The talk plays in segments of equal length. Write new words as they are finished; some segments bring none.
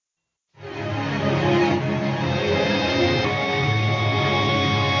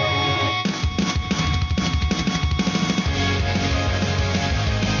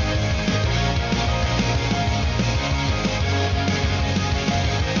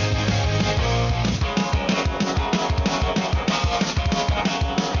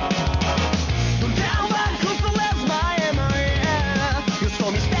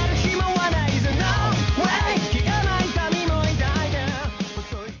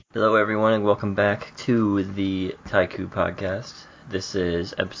Hello, everyone, and welcome back to the Taiku podcast. This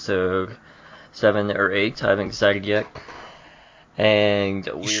is episode 7 or 8. I haven't decided yet. And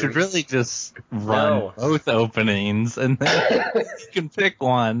you should really just run both openings, and then you can pick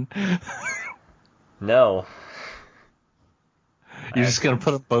one. No. You're just going to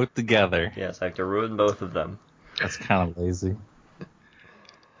put them both together. Yes, I have to ruin both of them. That's kind of lazy.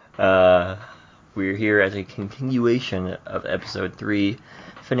 We're here as a continuation of episode 3,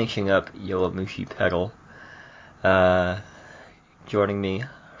 finishing up Yowamushi Pedal. Joining me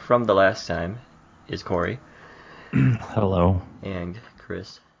from the last time is Corey. Hello. And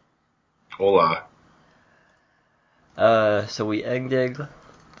Chris. Hola. So we ended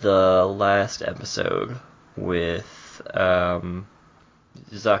the last episode with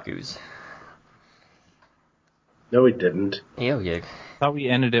Zaku's. No, we didn't. Yeah, yeah. I thought we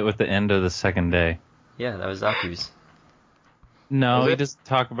ended it with the end of the second day. Yeah, that was Zaku's. No, he doesn't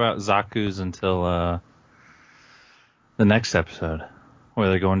talk about Zaku's until the next episode, where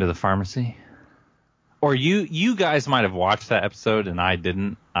they go into the pharmacy. Or you guys might have watched that episode and I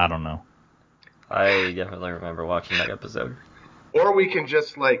didn't. I don't know. I definitely remember watching that episode. Or we can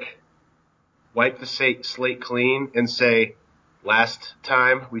just, wipe the slate clean and say, last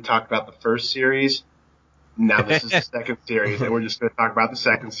time we talked about the first series, now this is the second series, and we're just going to talk about the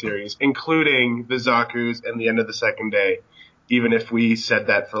second series, including the Zaku's and the end of the second day, even if we said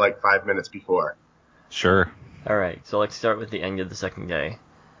that for 5 minutes before. Sure. Alright, so let's start with the end of the second day,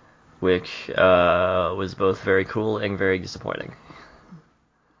 which was both very cool and very disappointing.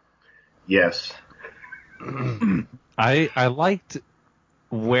 Yes. I liked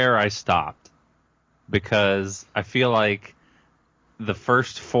where I stopped, because I feel like the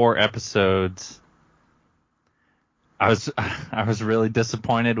first 4 episodes, I was really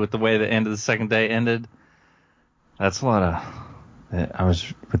disappointed with the way the end of the second day ended. That's a lot of. I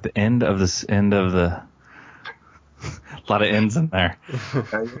was with the end of a lot of ends in there.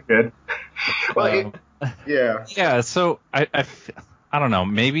 You're good. Well, yeah. Yeah. So I don't know.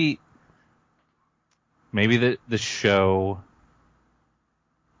 Maybe the show.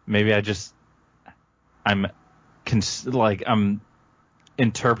 Maybe I'm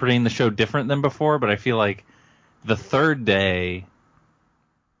interpreting the show different than before, but I feel like the third day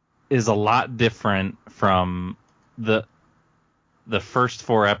is a lot different from the first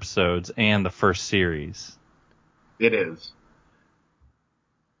 4 episodes and the first series. It is.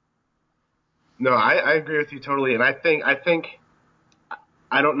 No, I agree with you totally, and I think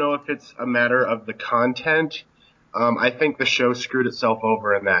I don't know if it's a matter of the content. I think the show screwed itself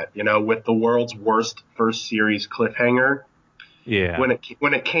over in that, with the world's worst first series cliffhanger. Yeah. When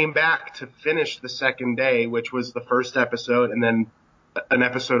it came back to finish the second day, which was the first episode, and then an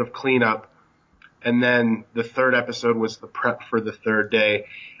episode of cleanup, and then the third episode was the prep for the third day.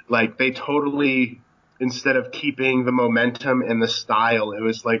 They totally, instead of keeping the momentum and the style, it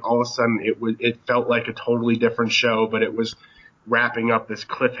was all of a sudden it felt like a totally different show, but it was wrapping up this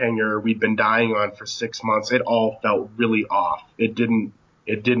cliffhanger we'd been dying on for 6 months. It all felt really off. It didn't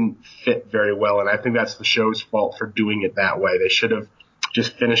fit very well, and I think that's the show's fault for doing it that way. They should have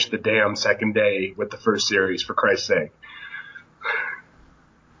just finished the damn second day with the first series, for Christ's sake.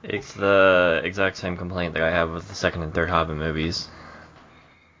 It's the exact same complaint that I have with the second and third Hobbit movies.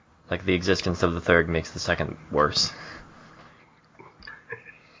 The existence of the third makes the second worse.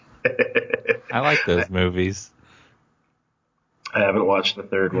 I like those movies. I haven't watched the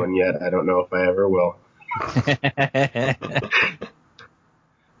third one yet. I don't know if I ever will.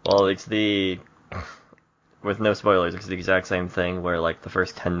 Well, with no spoilers, it's the exact same thing where, the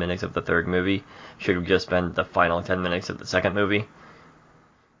first 10 minutes of the third movie should have just been the final 10 minutes of the second movie.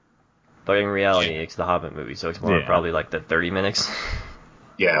 But in reality, it's the Hobbit movie, so it's more probably the 30 minutes.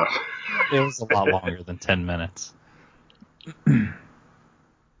 Yeah. It was a lot longer than 10 minutes.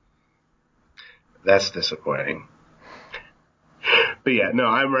 That's disappointing. But yeah, no,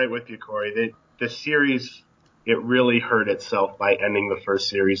 I'm right with you, Corey. The series, it really hurt itself by ending the first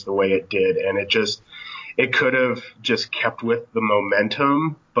series the way it did, and it could have just kept with the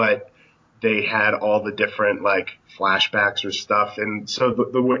momentum, but they had all the different flashbacks or stuff, and so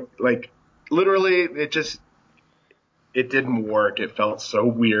the literally it didn't work. It felt so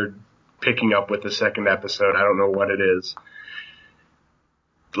weird picking up with the second episode. I don't know what it is,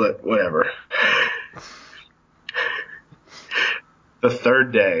 but whatever. The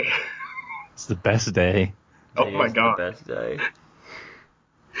third day. It's the best day. Oh my God. The best day.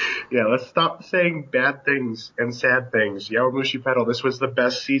 Yeah, let's stop saying bad things and sad things. Yowamushi Pedal, this was the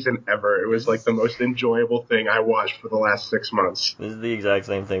best season ever. It was like the most enjoyable thing I watched for the last 6 months. This is the exact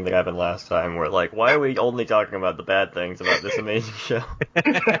same thing that happened last time. Where like, why are we only talking about the bad things about this amazing show?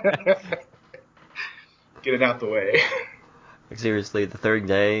 Get it out the way. Like, seriously, the third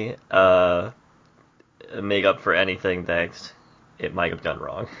day, make up for anything that it might have done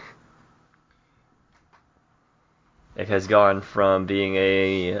wrong. It has gone from being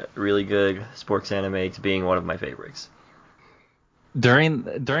a really good sports anime to being one of my favorites. During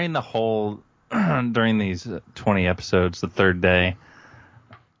the whole during these 20 episodes, the third day,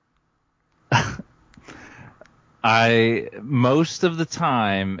 most of the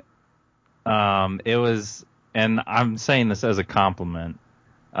time, it was, and I'm saying this as a compliment,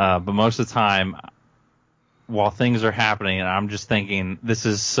 but most of the time, while things are happening, I'm just thinking, this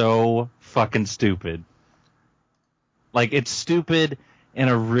is so fucking stupid. Like, it's stupid in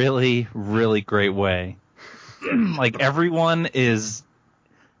a really, really great way. Like, everyone is...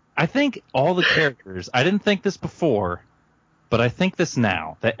 I think all the characters... I didn't think this before, but I think this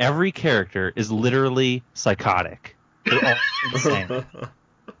now. That every character is literally psychotic. They're all insane.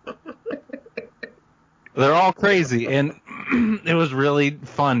 They're all crazy, and it was really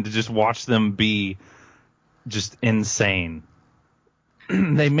fun to just watch them be just insane.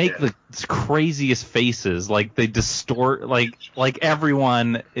 They make the craziest faces, like they distort, like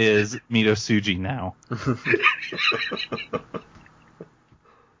everyone is Mitosuji now.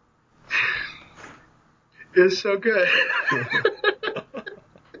 It's so good.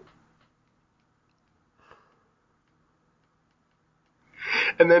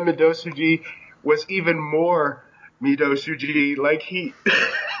 And then Midosuji was even more Midosuji, like he...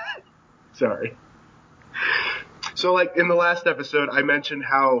 Sorry. So, like, in the last episode, I mentioned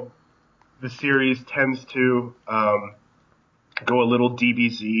how the series tends to go a little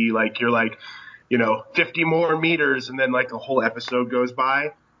DBZ, like, you're like, 50 more meters, and then, like, a whole episode goes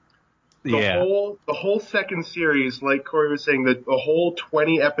by. The whole second series, like Corey was saying, the whole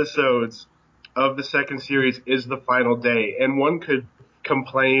 20 episodes of the second series is the final day. And one could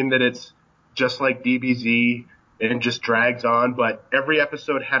complain that it's just like DBZ and just drags on, but every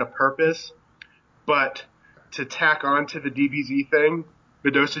episode had a purpose. But to tack on to the DBZ thing,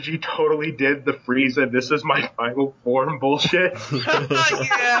 Midosuji totally did the Frieza, this is my final form bullshit.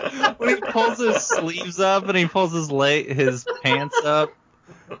 Yeah, when he pulls his sleeves up and he pulls his pants up.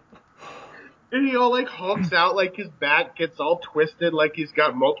 And he all, like, honks out, like, his back gets all twisted, like he's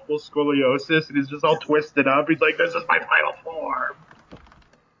got multiple scoliosis, and he's just all twisted up. He's like, this is my final form.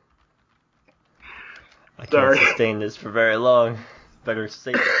 I can't sustain this for very long. Better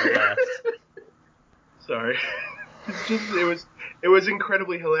save it for last. Sorry. It's just, it was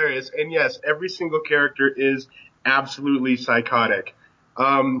incredibly hilarious. And yes, every single character is absolutely psychotic.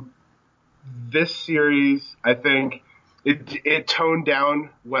 This series, I think, it toned down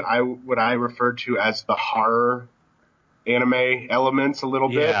what I refer to as the horror anime elements a little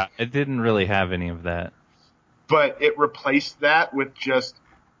bit. Yeah, it didn't really have any of that. But it replaced that with just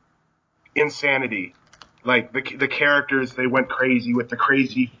insanity. Like, the characters, they went crazy with the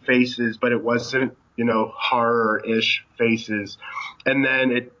crazy faces, but it wasn't, horror-ish faces. And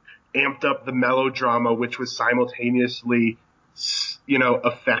then it amped up the melodrama, which was simultaneously,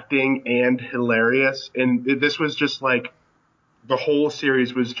 affecting and hilarious. And this was just like, the whole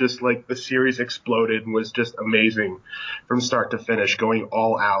series was just like, the series exploded and was just amazing from start to finish, going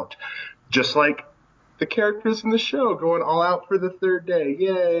all out. Just like the characters in the show going all out for the third day.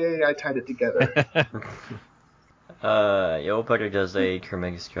 Yay, I tied it together. Yopeka does a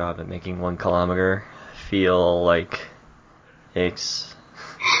tremendous job at making 1 kilometer feel like it's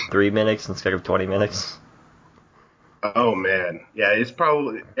 3 minutes instead of 20 minutes. Oh man, yeah, it's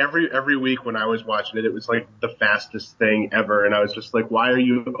probably every week when I was watching it, it was like the fastest thing ever, and I was just like, why are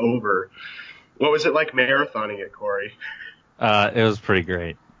you over? What was it like marathoning it, Corey? It was pretty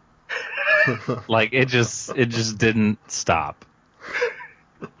great. Like, it just didn't stop.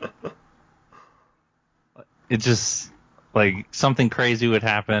 It just, like, something crazy would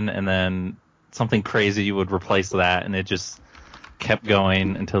happen, and then something crazy would replace that, and it just kept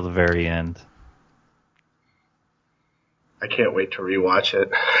going until the very end. I can't wait to rewatch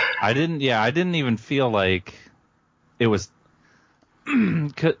it. I didn't even feel like it was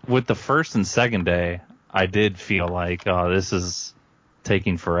with the first and second day. I did feel like, oh, this is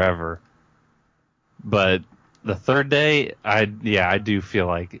taking forever. But the third day, I do feel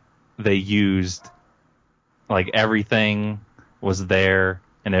like they used, like, everything was there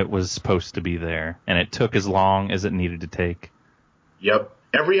and it was supposed to be there, and it took as long as it needed to take. Yep.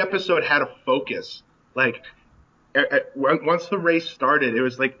 Every episode had a focus. Like, once the race started, it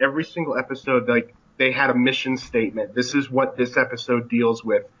was like every single episode, like they had a mission statement. This is what this episode deals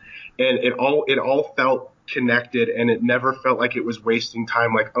with, and it all felt connected, and it never felt like it was wasting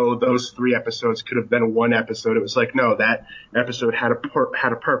time. Like, oh, those 3 episodes could have been one episode. It was like, no, that episode had a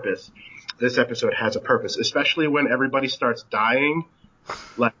purpose. This episode has a purpose, especially when everybody starts dying.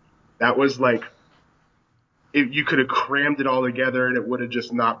 Like, that was like, if you could have crammed it all together, and it would have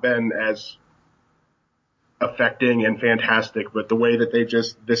just not been as affecting and fantastic. But the way that they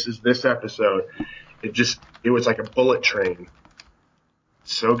this episode, it was like a bullet train.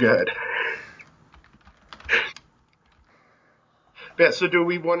 So good. Yeah, so do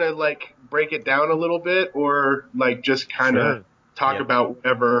we want to like break it down a little bit, or like just kind of talk about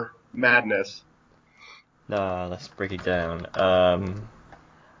whatever madness? Nah, let's break it down.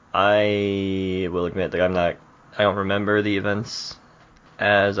 I will admit that I don't remember the events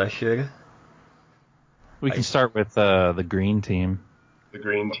as I should. We can start with the green team. The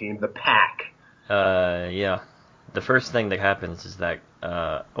green team, the pack. Yeah. The first thing that happens is that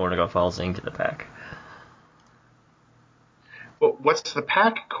Onaga falls into the pack. Well, what's the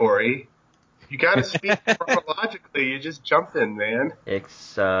pack, Corey? You gotta speak chronologically. You just jumped in, man.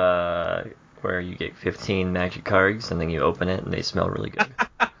 It's where you get 15 magic cards, and then you open it, and they smell really good.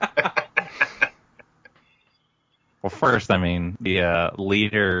 Well, first, I mean, the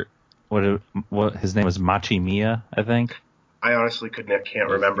leader, what his name was Machimiya, I think. I honestly can't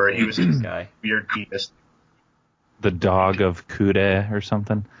remember. He was a guy. Weird penis. The dog of Kude or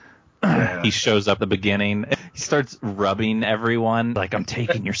something. Yeah. He shows up at the beginning. He starts rubbing everyone like, I'm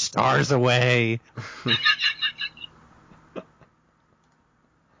taking your stars away.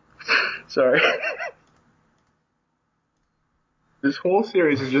 Sorry. This whole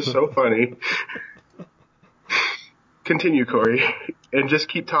series is just so funny. Continue, Corey, and just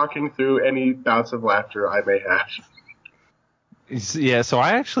keep talking through any bouts of laughter I may have. Yeah, so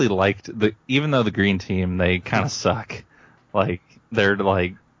I actually liked even though the green team, they kind of suck. Like, they're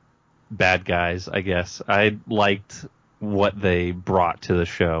like bad guys, I guess. I liked what they brought to the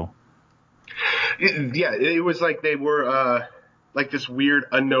show. Yeah, it was like they were like this weird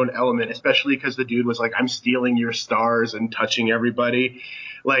unknown element, especially because the dude was like, I'm stealing your stars and touching everybody.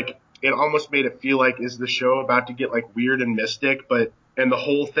 Like, it almost made it feel like, is the show about to get like weird and mystic? And the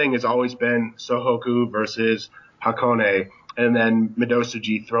whole thing has always been Sohoku versus Hakone, and then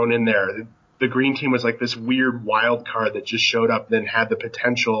Midosuji thrown in there. The green team was like this weird wild card that just showed up, then had the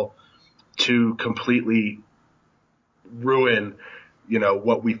potential to completely ruin,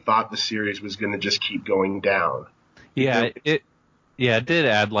 what we thought the series was going to just keep going down. Yeah, it did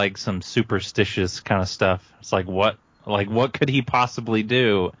add like some superstitious kind of stuff. It's like what could he possibly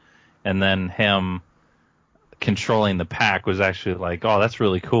do? And then him controlling the pack was actually like, oh, that's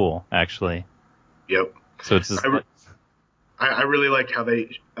really cool, actually. Yep. So it's just I really liked how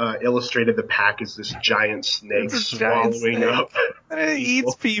they illustrated the pack as this giant snake swallowing up. It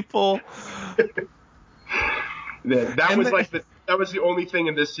eats people. That was the only thing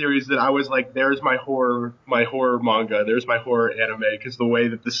in this series that I was like, there's my horror manga, there's my horror anime, because the way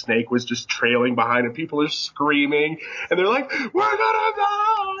that the snake was just trailing behind and people are screaming and they're like, we're gonna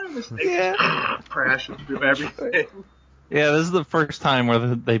die, and the snake just crashes through everything. Yeah, this is the first time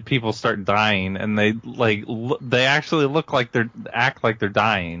where people start dying, and they actually act like they're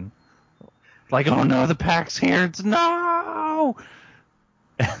dying. Like, oh no, the pack's here! It's no!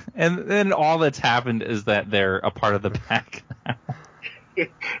 And then all that's happened is that they're a part of the pack. And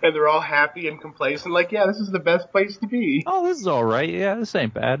they're all happy and complacent, like, yeah, this is the best place to be. Oh, this is all right. Yeah, this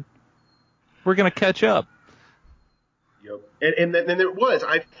ain't bad. We're gonna catch up. Yep. And then it was.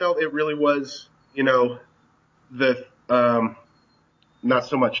 I felt it really was, the not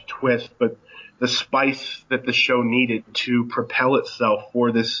so much twist, but the spice that the show needed to propel itself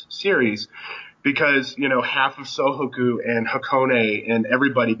for this series. Because, half of Sohoku and Hakone and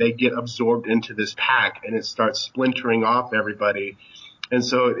everybody, they get absorbed into this pack, and it starts splintering off everybody. And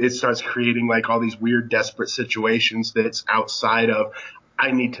so it starts creating like all these weird, desperate situations that's outside of,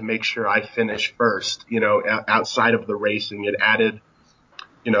 I need to make sure I finish first, outside of the racing. It added,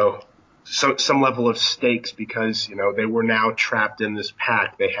 some level of stakes because, they were now trapped in this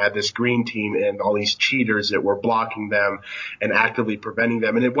pack. They had this green team and all these cheaters that were blocking them and actively preventing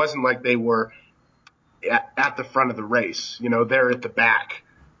them. And it wasn't like they were at the front of the race. They're at the back.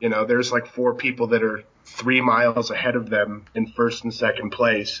 There's like 4 people that are 3 miles ahead of them in first and second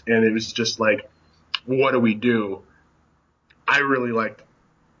place. And it was just like, what do we do? I really liked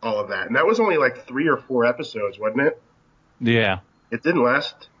all of that. And that was only like 3 or 4 episodes, wasn't it? Yeah. It didn't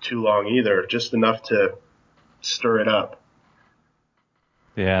last too long either, just enough to stir it up.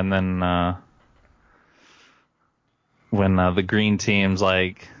 Yeah, and then when the green team's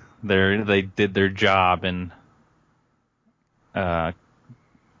like they did their job and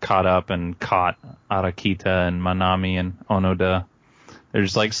caught up and caught Arakita and Manami and Onoda. They're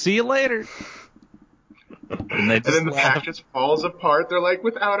just like, see you later. And then the pack just falls apart. They're like,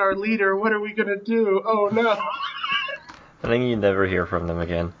 without our leader, what are we going to do? Oh, no. I think you never hear from them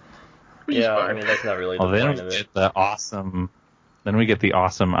again. Yeah, I mean, that's not really the point of it. Then we get the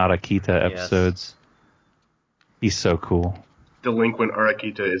awesome Arakita episodes. Yes. He's so cool. Delinquent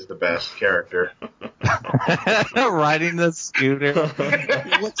Arakita is the best character. Riding the scooter.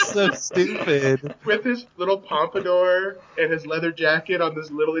 He looks so stupid. With his little pompadour and his leather jacket on this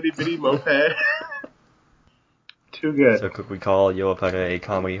little itty bitty moped. Too good. So could we call Yowapaka a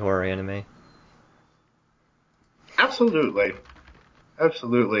comedy horror anime? Absolutely.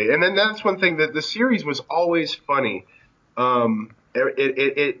 And then that's one thing, that the series was always funny.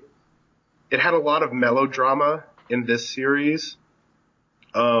 It had a lot of melodrama in this series.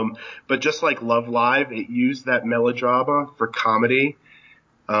 But just like Love Live, it used that melodrama for comedy.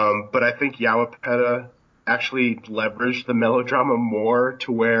 But I think Yowapaka actually leveraged the melodrama more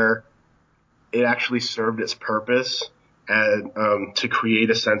to where it actually served its purpose and to create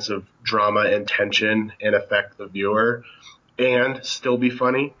a sense of drama and tension and affect the viewer and still be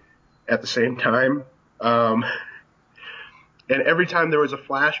funny at the same time. And every time there was a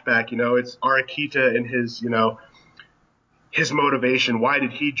flashback, it's Arakita and his, his motivation. Why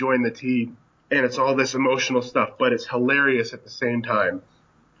did he join the team? And it's all this emotional stuff, but it's hilarious at the same time.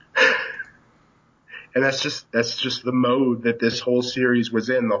 And that's just the mode that this whole series was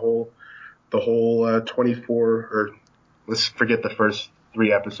in. The whole 24, or let's forget the first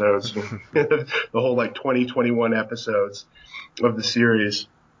 3 episodes. The whole 21 episodes of the series.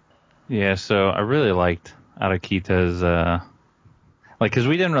 Yeah, so I really liked Arakita's, because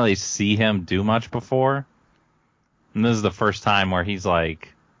we didn't really see him do much before. And this is the first time where he's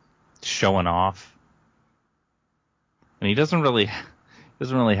showing off. And he doesn't really have a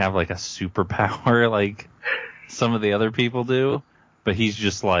superpower like some of the other people do, but he's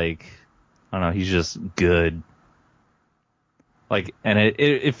just I don't know, he's just good. And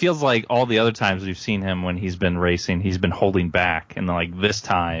it feels like all the other times we've seen him when he's been racing, he's been holding back, and this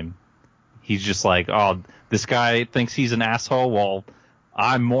time he's just oh, this guy thinks he's an asshole, well,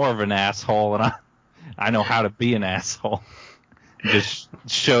 I'm more of an asshole, and I know how to be an asshole. Just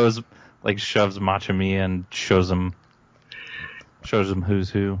shoves Machimiya and shows him who's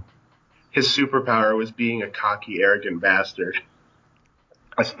who. His superpower was being a cocky, arrogant bastard.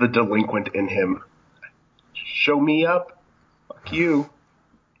 That's the delinquent in him. Show me up. Fuck you. You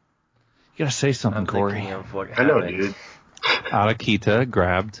gotta say something, Corey. I know, dude. Arakita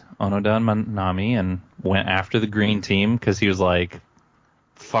grabbed Onoda and Manami and went after the green team because he was like,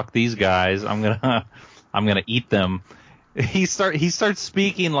 fuck these guys, I'm gonna eat them. He starts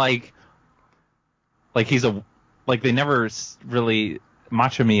speaking like he's they never really.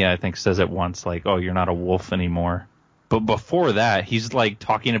 Machimiya, I think, says it once, oh, you're not a wolf anymore. But before that, he's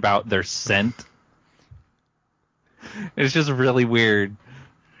talking about their scent. It's just really weird.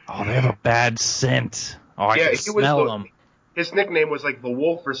 Oh, they have a bad scent. Oh, I can smell them. His nickname was the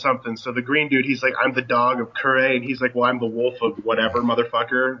wolf or something. So the green dude, he's I'm the dog of Kure, and he's well, I'm the wolf of whatever,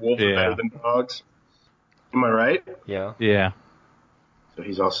 motherfucker. Wolves are better than dogs. Am I right? Yeah. Yeah. So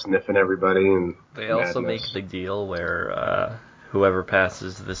he's all sniffing everybody, and they also make the deal where whoever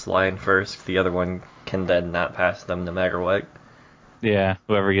passes this line first, the other one can then not pass them no matter what. Yeah,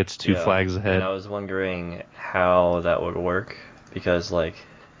 whoever gets 2 flags ahead. And I was wondering how that would work, because if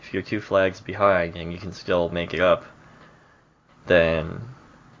you're 2 flags behind and you can still make it up, then...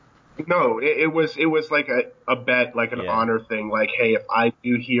 No, it was a bet, an honor thing. Hey, if I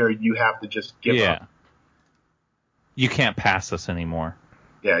do here, you have to just give up. You can't pass us anymore.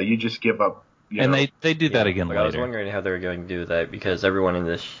 Yeah, you just give up. And they do that again later. I was wondering how they were going to do that, because everyone in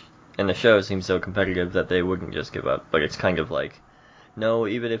the show seems so competitive that they wouldn't just give up. But it's kind of no,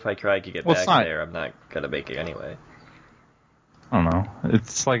 even if I tried to get back there, I'm not going to make it anyway. I don't know.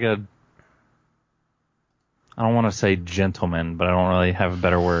 It's I don't want to say gentleman, but I don't really have a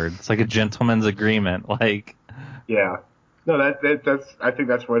better word. It's a gentleman's agreement. Yeah. No, that's. I think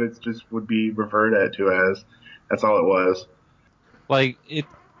that's what it just would be referred to as. That's all it was.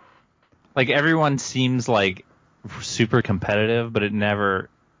 Everyone seems super competitive, but it never,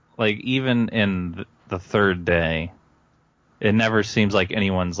 even in the third day, it never seems like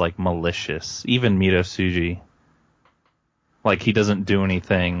anyone's malicious. Even Mito Tsuji. He doesn't do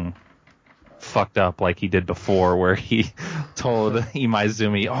anything fucked up like he did before, where he told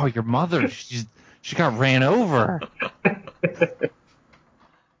Imaizumi, "Oh, your mother, she got ran over."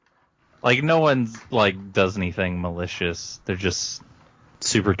 Like, no one's, like, does anything malicious. They're just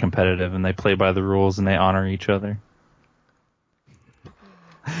super competitive, and they play by the rules, and they honor each other.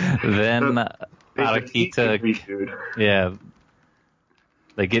 Then Arakita... Yeah.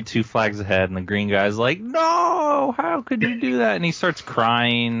 They get 2 flags ahead, and the green guy's like, no! How could you do that? And he starts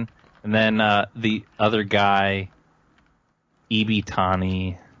crying. And then the other guy,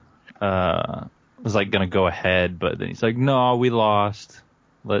 Ibitani, was, like, going to go ahead, but then he's like, no, we lost.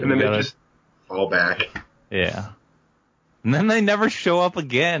 And then they just fall back. Yeah. And then they never show up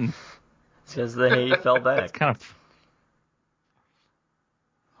again. Because they fell back. It's kind of...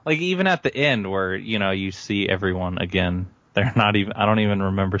 Like, even at the end where, you know, you see everyone again, they're not even... I don't even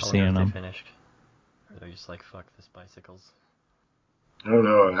remember seeing them. They finished. Or they're just like, fuck this bicycles. I don't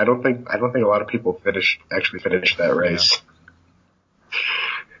know. I don't think a lot of people actually finished that race. Yeah.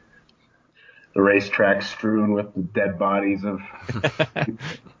 The racetrack strewn with the dead bodies of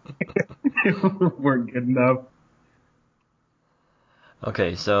weren't good enough.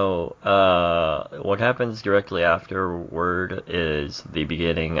 Okay, so what happens directly afterward is the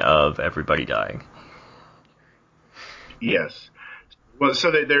beginning of everybody dying. Yes. Well, so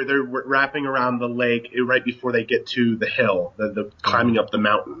they're wrapping around the lake right before they get to the hill, the climbing up the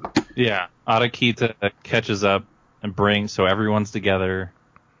mountain. Yeah, Arakita catches up and brings, so everyone's together,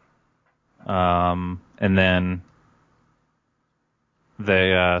 and then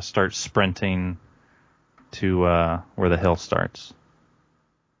they start sprinting to where the hill starts.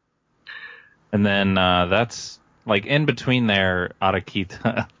 And then that's, like, in between there,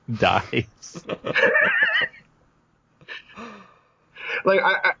 Arakita dies. Like,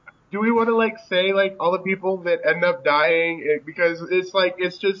 do we want to, like, say, like, all the people that end up dying? Because it's like,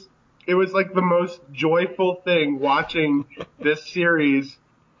 it was like the most joyful thing watching this series,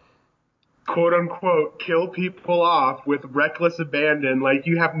 quote unquote, kill people off with reckless abandon. Like,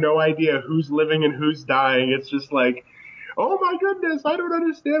 you have no idea who's living and who's dying. It's just like, oh my goodness, I don't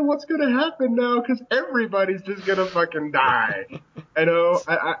understand what's going to happen now because everybody's just going to fucking die. I know,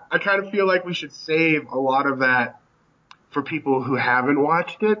 I kind of feel like we should save a lot of that for people who haven't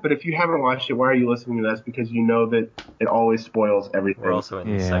watched it, but if you haven't watched it, why are you listening to this? Because you know that it always spoils everything. We're also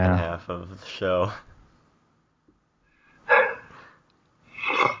in the second half of the show.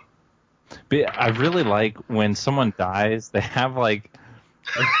 But I really like when someone dies, they have, like,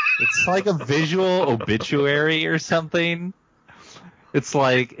 it's like a visual obituary or something. It's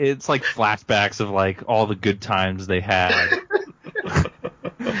like flashbacks of, like, all the good times they had.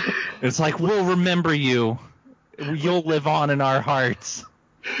 It's like, we'll remember you. You'll live on in our hearts.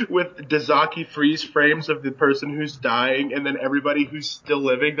 With Dazaki freeze frames of the person who's dying, and then everybody who's still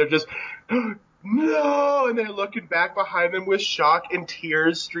living, they're just, no! And they're looking back behind them with shock and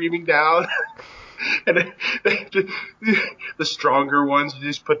tears streaming down. And the stronger ones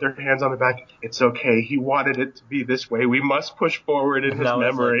just put their hands on the back. It's okay. He wanted it to be this way. We must push forward in his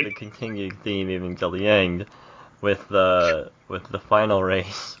memory. Like the continued theme even till the end, with the final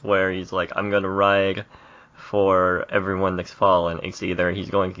race where he's like, I'm gonna ride for everyone that's fallen. It's either he's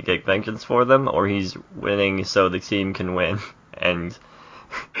going to get vengeance for them, or he's winning so the team can win and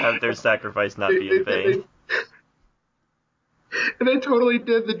have their sacrifice not be in vain. And they totally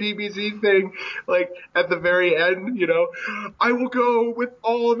did the DBZ thing, like, at the very end, you know, I will go with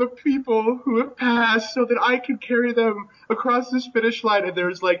all the people who have passed so that I can carry them across this finish line. And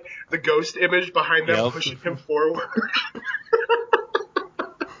there's, like, the ghost image behind them pushing him forward.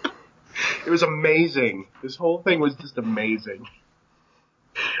 It was amazing. This whole thing was just amazing.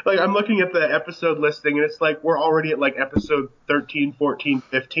 Like, I'm looking at the episode listing, and it's like we're already at, like, episode 13, 14,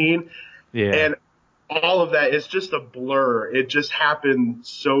 15. Yeah. And all of that is just a blur. It just happened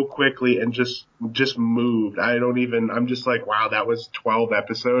so quickly and just moved. I'm just like, wow, that was 12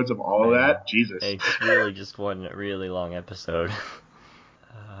 episodes of all of that? Jesus. It's really just one really long episode.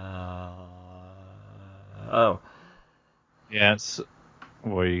 Oh. Yeah,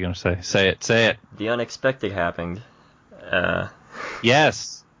 what are you going to say? Say it. The unexpected happened.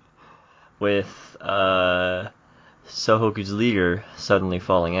 Yes. With Sohoku's leader suddenly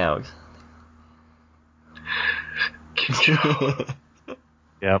falling out.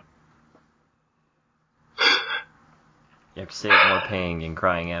 Yep. You have to say it more paying and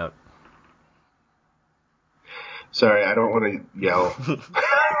crying out. Sorry, I don't want to yell.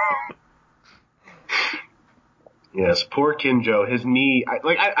 Yes, poor Kinjo. His knee.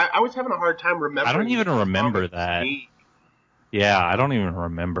 I was having a hard time remembering. I don't even remember that. Yeah, I don't even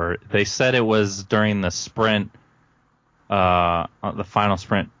remember. They said it was during the sprint, the final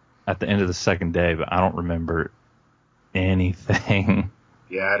sprint at the end of the second day, but I don't remember anything.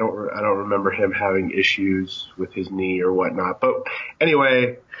 Yeah, I don't remember him having issues with his knee or whatnot. But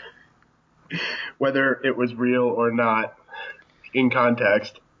anyway, whether it was real or not, in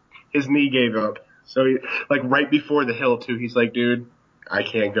context, his knee gave up. So, like, right before the hill, too, he's like, dude, I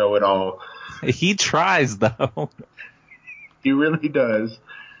can't go at all. He tries, though. He really does.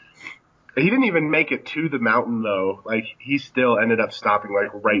 He didn't even make it to the mountain, though. Like, he still ended up stopping, like,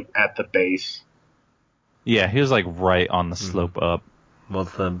 right at the base. Yeah, he was, like, right on the slope up. Well,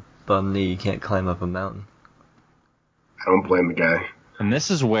 with a bum knee, you can't climb up a mountain. I don't blame the guy. And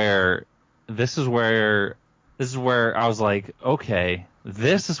this is where I was like, okay,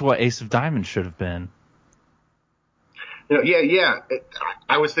 this is what Ace of Diamonds should have been. Yeah.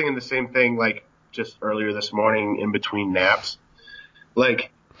 I was thinking the same thing, like, just earlier this morning in between naps.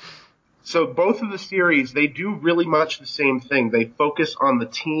 Like, so both of the series, they do really much the same thing. They focus on the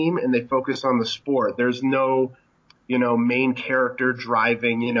team and they focus on the sport. There's no, main character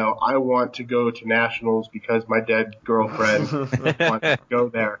driving, I want to go to nationals because my dead girlfriend wants to go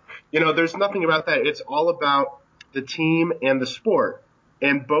there. There's nothing about that. It's all about the team and the sport.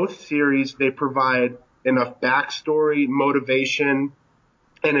 And both series, they provide enough backstory, motivation,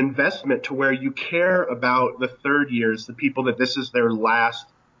 and investment to where you care about the third years, the people that this is their last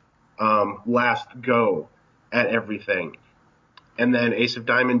go at everything. And then Ace of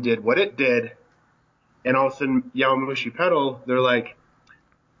Diamond did what it did, and all of a sudden Yowamushi Pedal, they're like,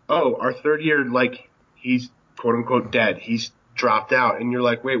 oh, our third year, like, he's quote unquote dead. He's dropped out. And you're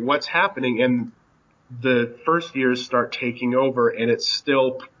like, wait, what's happening? And the first years start taking over, and it's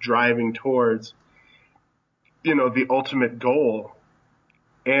still driving towards, the ultimate goal.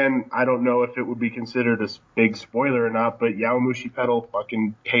 And I don't know if it would be considered a big spoiler or not, but Yowamushi Pedal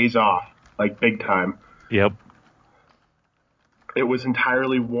fucking pays off, like, big time. Yep. It was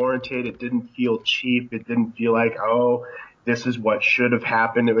entirely warranted. It didn't feel cheap. It didn't feel like, oh, this is what should have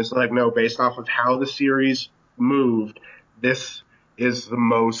happened. It was like, no, based off of how the series moved, this is the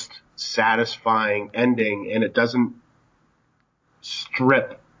most satisfying ending, and it doesn't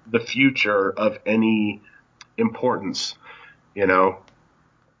strip the future of any importance,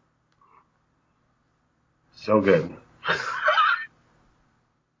 So good.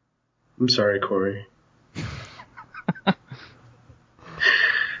 I'm sorry, Corey.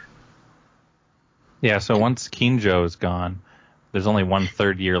 Yeah, so once Kinjo is gone, there's only one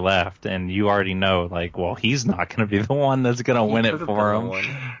third year left, and you already know, like, well, he's not going to be the one that's going to win it for him. No. What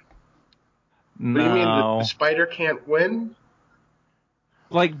do you mean the spider can't win?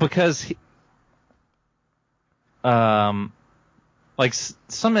 Like, because some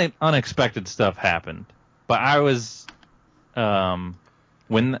unexpected stuff happened. But I was when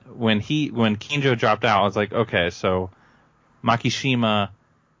Kinjo dropped out, I was like, okay, so Makishima,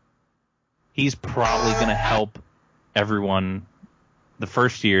 he's probably going to help everyone the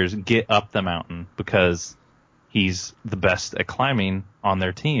first years get up the mountain because he's the best at climbing on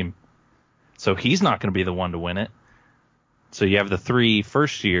their team. So he's not going to be the one to win it. So you have the 3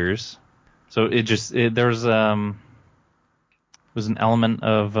 first years. So there was an element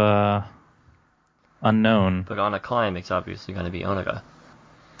of unknown. But on a climb, it's obviously going to be Onaga.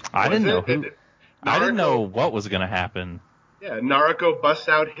 I didn't know what was going to happen. Yeah, Naruko busts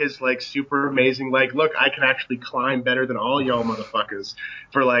out his, like, super amazing, like, look, I can actually climb better than all y'all motherfuckers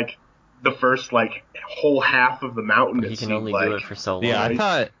for, like, the first, like, whole half of the mountain. But he can only do it for so long.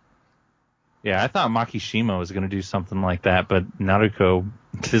 Yeah, I thought Makishima was going to do something like that, but Naruko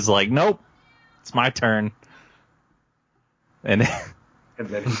is like, nope, it's my turn. And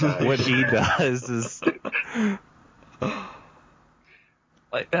then he dies. what he does is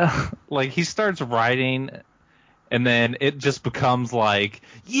like he starts riding, and then it just becomes like,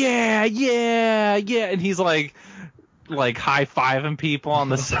 yeah, and he's like high-fiving people on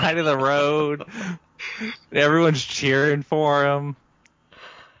the side of the road. Everyone's cheering for him.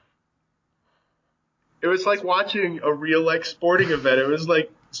 It was like watching a real, like, sporting event. It was,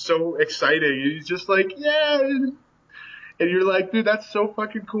 like, so exciting. He's just like, yeah. And you're like, dude, that's so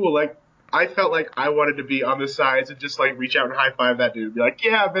fucking cool. Like, I felt like I wanted to be on the sides and just, like, reach out and high-five that dude. Be like,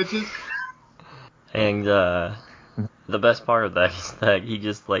 yeah, bitches. And the best part of that is that he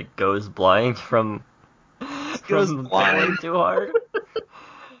just, like, goes blind from blind too hard.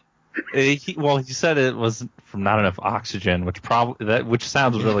 He said it was from not enough oxygen, which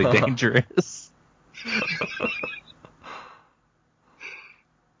sounds really dangerous.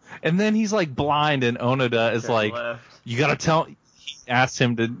 And then he's like blind, and Onoda is like, left. You gotta tell. He asked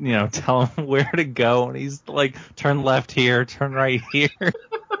him to, tell him where to go, and he's like, turn left here, turn right here. It's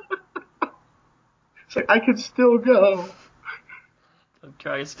like, I can still go. Don't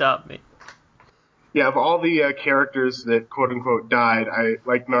try to stop me. Yeah, of all the characters that quote unquote died, I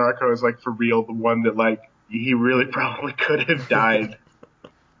like Naruko is, like, for real the one that, like, he really probably could have died.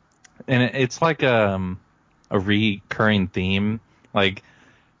 And it's like a recurring theme. Like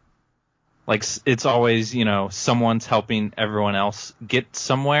it's always, someone's helping everyone else get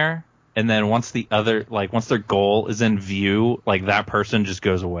somewhere, and then once their goal is in view, like that person just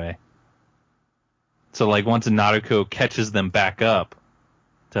goes away. So like once Naruto catches them back up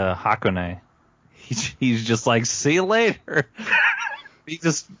to Hakone, he's just like, see you later. He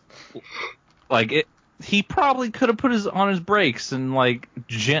just like it. He probably could have put on his brakes and like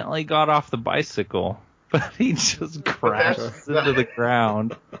gently got off the bicycle, but he just crashes into the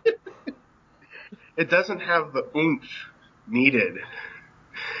ground. It doesn't have the oomph needed.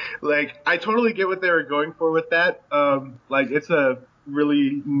 Like, I totally get what they were going for with that. Like, it's a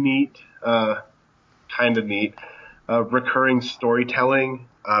really neat, kind of neat, recurring storytelling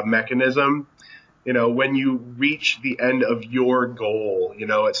mechanism. When you reach the end of your goal,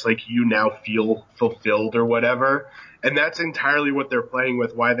 it's like you now feel fulfilled or whatever. And that's entirely what they're playing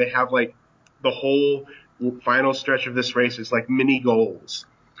with, why they have like the whole final stretch of this race is like mini goals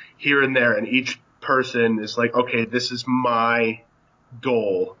here and there. And each person is like, okay, this is my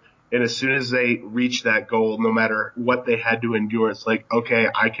goal. And as soon as they reach that goal, no matter what they had to endure, it's like, okay,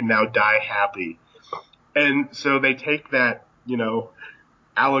 I can now die happy. And so they take that,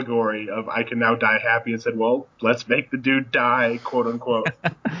 allegory of I can now die happy and said, well, let's make the dude die, quote unquote.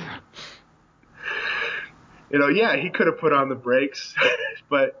 Yeah, he could have put on the brakes,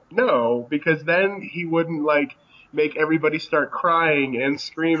 but no, because then he wouldn't like make everybody start crying and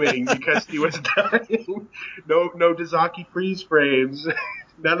screaming because he was dying. No Dazaki freeze frames.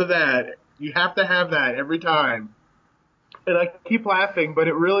 None of that. You have to have that every time. And I keep laughing, but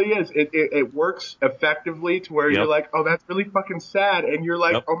it really is. It works effectively to where you're like, oh, that's really fucking sad. And you're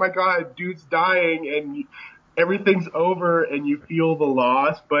like, oh my God, dude's dying and everything's over and you feel the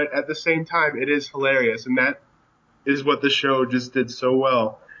loss. But at the same time, it is hilarious. And that is what the show just did so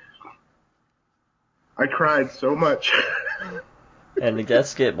well. I cried so much. And the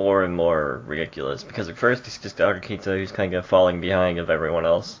deaths get more and more ridiculous because at first it's just Akihito who's kind of falling behind of everyone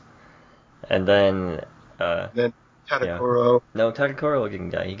else. And then Tadakoro. Yeah. No, Tadakoro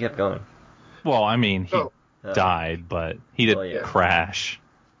didn't die. He kept going. Well, I mean, he died, but he didn't crash.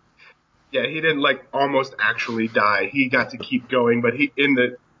 Yeah, he didn't like almost actually die. He got to keep going, but he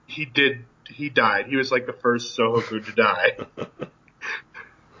died. He was like the first Sohoku to die.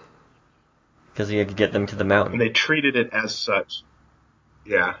 Because he had to get them to the mountain. And they treated it as such.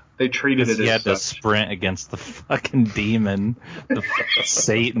 Yeah, they treated it as such. He had to sprint against the fucking demon, the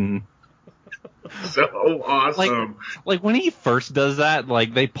Satan. So awesome. Like when he first does that,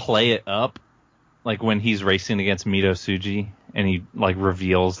 like they play it up, like when he's racing against Mito Tsuji and he like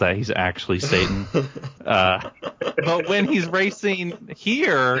reveals that he's actually Satan. But when he's racing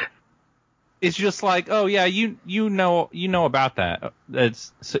here, it's just like, oh yeah, you know about that.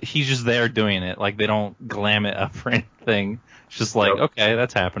 He's just there doing it. Like they don't glam it up or anything. It's just like, okay,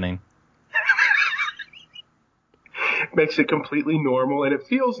 that's happening. Makes it completely normal, and it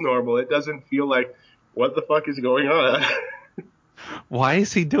feels normal. It doesn't feel like, what the fuck is going on? Why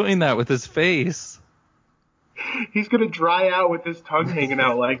is he doing that with his face? He's gonna dry out with his tongue hanging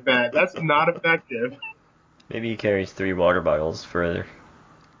out like that. That's not effective. Maybe he carries 3 water bottles further.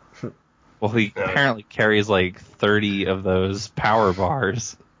 Well, he apparently carries like 30 of those power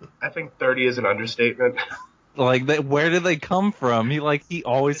bars. I think 30 is an understatement. Like, where did they come from? He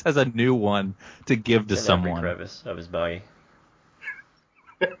always has a new one to give to someone. Every crevice of his body.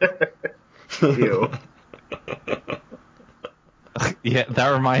 Ew. Yeah, that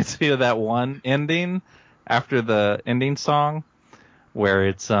reminds me of that one ending after the ending song where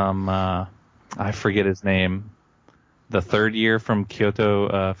it's I forget his name. The third year from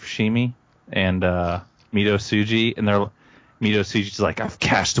Kyoto Fushimi and Mito Tsuji, and Mito Tsuji's like, I've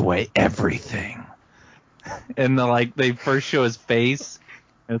cast away everything. And they first show his face,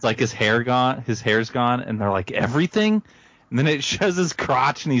 and it's like his hair's gone, and they're like, everything? And then it shows his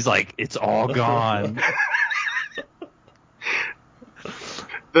crotch, and he's like, it's all gone.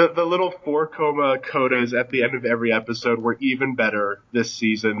 The little 4-coma codas at the end of every episode were even better this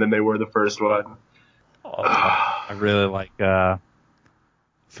season than they were the first one. I really like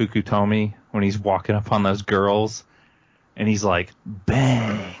Fukutomi when he's walking up on those girls, and he's like,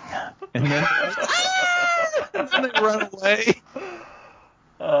 bang! And then they run away.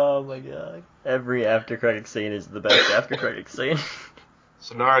 Oh my god. Every after credit scene is the best after credit scene.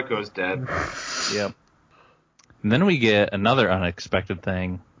 So Naruto's dead. Yep. And then we get another unexpected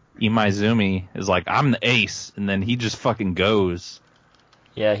thing. Imaizumi is like, I'm the ace, and then he just fucking goes.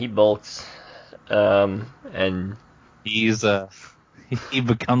 Yeah, he bolts. And He's he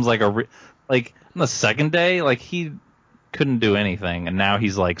becomes like on the second day, like he couldn't do anything, and now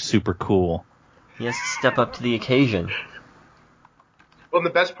he's like super cool. He has to step up to the occasion. Well, the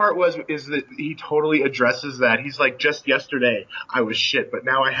best part is that he totally addresses that. He's like, just yesterday I was shit, but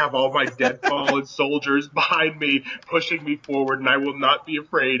now I have all my dead fallen soldiers behind me, pushing me forward, and I will not be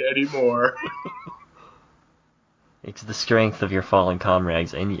afraid anymore. It's the strength of your fallen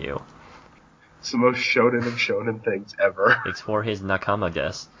comrades in you. It's the most shonen of shonen things ever. It's for his nakama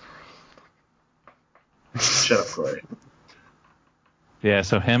desu. Shut up, Corey. Yeah,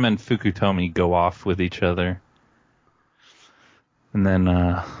 so him and Fukutomi go off with each other. And then,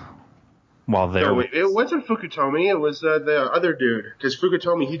 while they're... No, it wasn't Fukutomi, it was the other dude. Because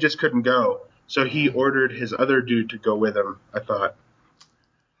Fukutomi, he just couldn't go. So he ordered his other dude to go with him, I thought.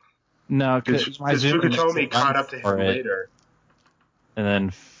 No, because Fukutomi caught up to him later. And then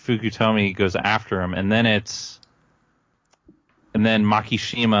Fukutomi goes after him, and then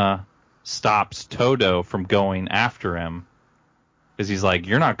Makishima stops Todo from going after him, because he's like,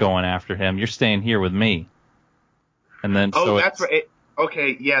 "You're not going after him. You're staying here with me." And then that's right.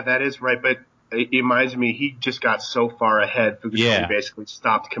 Okay, yeah, that is right. But it reminds me, he just got so far ahead. Fukutomi basically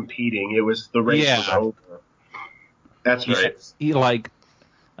stopped competing. It was the race was over. That's right. He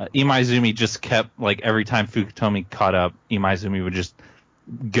Imaizumi just kept, like, every time Fukutomi caught up, Imaizumi would just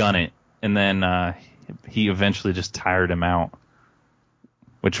gun it. And then he eventually just tired him out.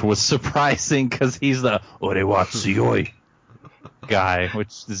 Which was surprising, because he's the Ore wa tsuyoi guy,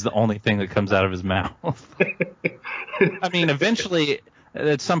 which is the only thing that comes out of his mouth. I mean, eventually,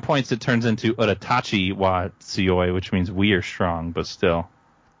 at some points, it turns into Oratachi wa tsuyoi, which means we are strong, but still.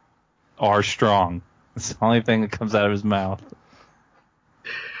 Are strong. It's the only thing that comes out of his mouth.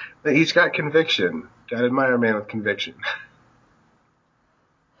 He's got conviction. Gotta admire a man with conviction.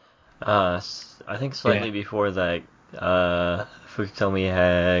 I think slightly before that, Fukutomi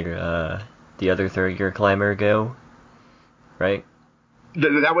had the other third-year climber go, right?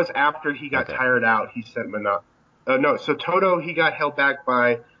 That was after he got tired out. He sent Manami. No, so Todo, he got held back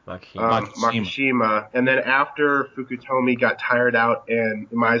by Makishima. And then after Fukutomi got tired out and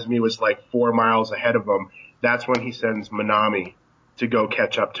Imaizumi was like 4 miles ahead of him, that's when he sends Manami to go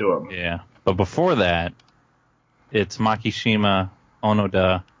catch up to him. Yeah, but before that, it's Makishima,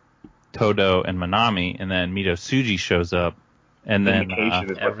 Onoda, Todo, and Manami, and then Mito Tsuji shows up, and then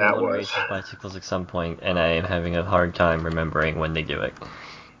everyone races bicycles at some point, and I am having a hard time remembering when they do it.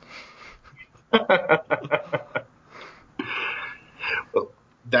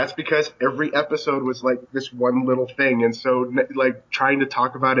 That's because every episode was like this one little thing, and so like trying to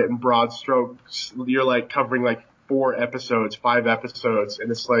talk about it in broad strokes, you're like covering like 4 episodes, 5 episodes,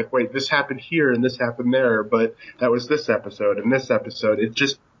 and it's like, wait, this happened here and this happened there, but that was this episode and this episode.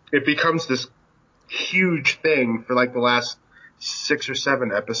 It becomes this huge thing for like the last 6 or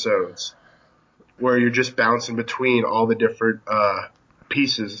 7 episodes, where you're just bouncing between all the different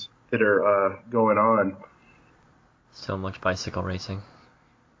pieces that are going on. So much bicycle racing.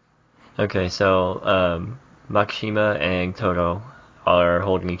 Okay, so Makishima and Todo are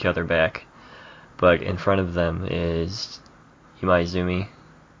holding each other back, but in front of them is Imaizumi,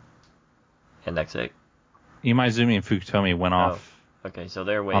 and that's it. Imaizumi and Fukutomi went off. Okay, so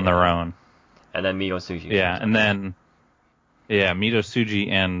they're way on their own. And then Mito Tsuji. Yeah, and then Mito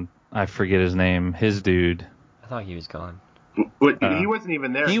Tsuji and I forget his name, his dude. I thought he was gone. He wasn't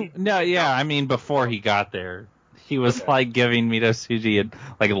even there. I mean before he got there. He was like giving Mito Tsuji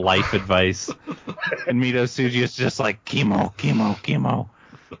like life advice. And Mito Tsuji is just like, Kimo, Kimo, Kimo.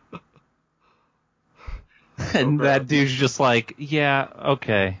 And that dude's just like, yeah,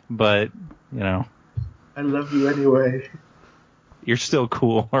 okay, but, you know. I love you anyway. You're still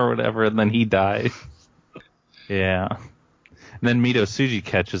cool, or whatever, and then he dies. Yeah. And then Mito Tsuji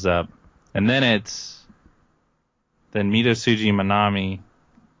catches up. And then Mito Tsuji and Manami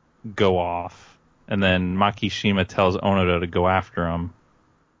go off. And then Makishima tells Onoda to go after him.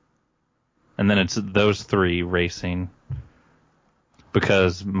 And then it's those 3 racing.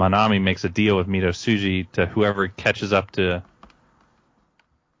 Because Manami makes a deal with Mito Tsuji to whoever catches up to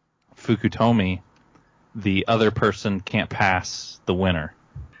Fukutomi, the other person can't pass the winner.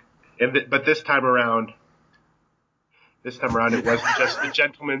 But this time around, it wasn't just the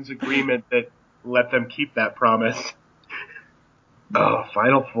gentleman's agreement that let them keep that promise. Oh,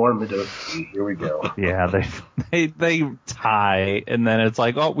 final formative. Here we go. Yeah, they tie, and then it's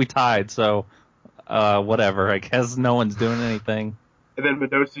like, oh, we tied, so whatever. I guess no one's doing anything. And then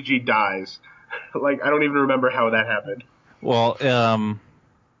Mito Tsuji dies. Like, I don't even remember how that happened. Well, Mito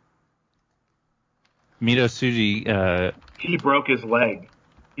Tsuji... he broke his leg.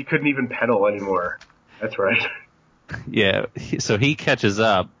 He couldn't even pedal anymore. That's right. Yeah, so he catches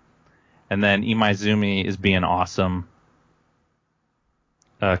up, and then Imaizumi is being awesome,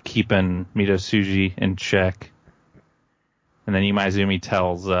 keeping Midotsuji in check. And then Imaizumi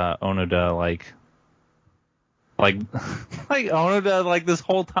tells Onoda, like Onoda, like this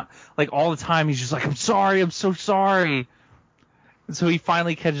whole time, like all the time, he's just like, I'm sorry, I'm so sorry. And so he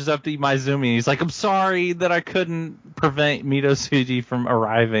finally catches up to Imaizumi, and he's like, I'm sorry that I couldn't prevent Midotsuji from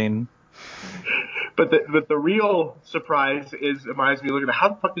arriving. But the real surprise is Imaizumi looking at, how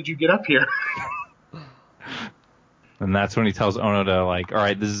the fuck did you get up here? And that's when he tells Onoda, like, all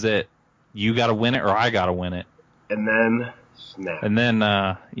right, this is it. You got to win it or I got to win it. And then, snap. And then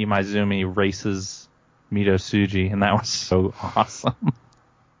Imaizumi races Midotsuji, and that was so awesome.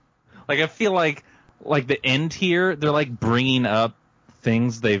 Like, I feel like the end here, they're like bringing up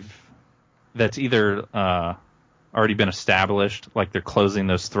things that's either already been established, like they're closing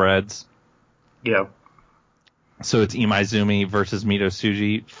those threads. Yeah. So it's Imaizumi versus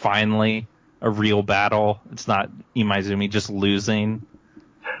Midotsuji. Finally, a real battle. It's not Imaizumi just losing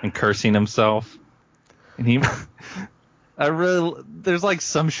and cursing himself. And there's like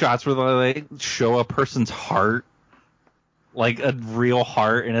some shots where they show a person's heart, like a real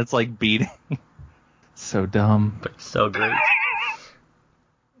heart, and it's like beating. So dumb. But so great.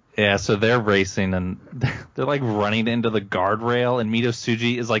 Yeah, so they're racing, and they're like running into the guardrail, and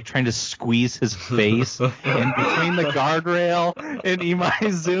Midotsuji is like trying to squeeze his face in between the guardrail and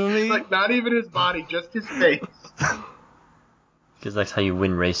Imaizumi. Like, not even his body, just his face. Because that's how you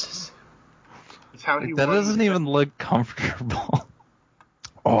win races. It's how he That won. doesn't even look comfortable.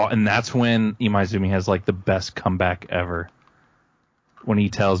 Oh, and that's when Imaizumi has like the best comeback ever. When he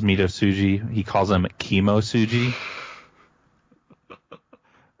tells Midotsuji, he calls him Kimosuji.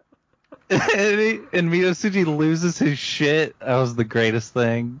 and Midotsuji loses his shit. That was the greatest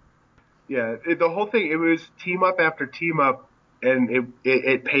thing. Yeah, the whole thing, it was team up after team up, and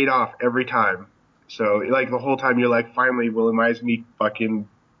it paid off every time. So, like, the whole time you're like, finally, will Imaizumi fucking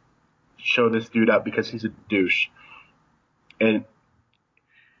show this dude up because he's a douche. And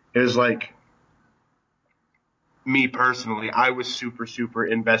it was like, me personally, I was super, super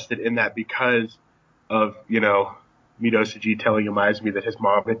invested in that because of, Midotsuji telling Imaizumi that his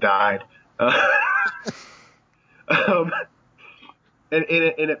mom had died. And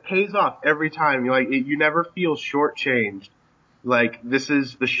it pays off every time. You never feel shortchanged. Like, this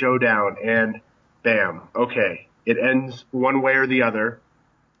is the showdown, and bam, okay, it ends one way or the other,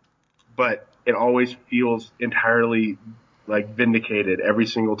 but it always feels entirely like vindicated every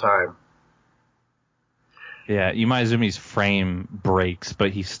single time. Yeah, Imaizumi's frame breaks,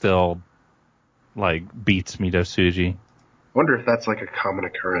 but he still like beats Midotsuji. I wonder if that's like a common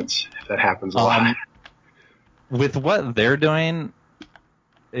occurrence, if that happens a lot. With what they're doing,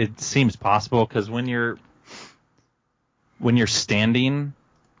 it seems possible, because when you're standing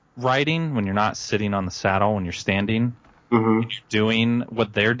riding, when you're not sitting on the saddle, when you're standing, Mm-hmm. doing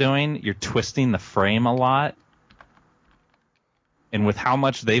what they're doing, you're twisting the frame a lot. And with how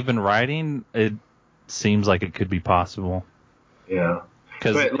much they've been riding, it seems like it could be possible. Yeah.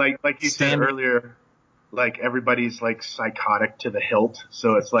 But like you said earlier, like everybody's like psychotic to the hilt.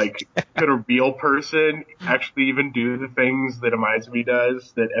 So it's like, could a real person actually even do the things that Imaizumi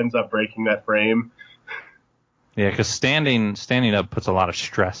does that ends up breaking that frame? Yeah, because standing up puts a lot of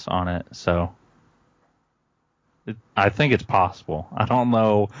stress on it. So I think it's possible. I don't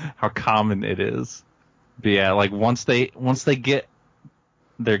know how common it is. But yeah, like once they get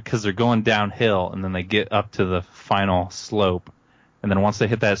there, because they're going downhill, and then they get up to the final slope. And then once they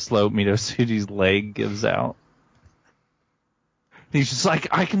hit that slope, Midotsuji's leg gives out. He's just like,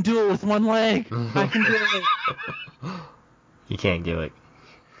 I can do it with one leg. I can do it. You can't do it.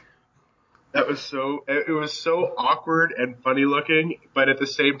 It was so awkward and funny looking, but at the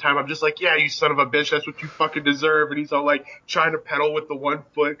same time, I'm just like, yeah, you son of a bitch, that's what you fucking deserve. And he's all like trying to pedal with the one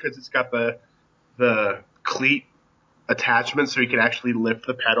foot because it's got the cleat attachment so he can actually lift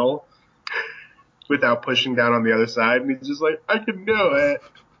the pedal without pushing down on the other side. And he's just like, I can do it.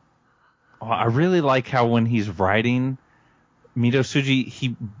 Oh, I really like how when he's riding, Midotsuji,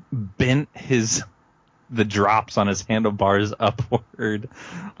 he bent the drops on his handlebars upward.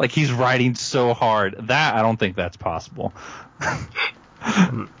 Like he's riding so hard. That, I don't think that's possible.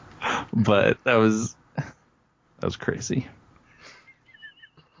 But that was crazy.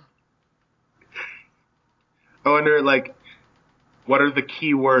 I wonder, like, what are the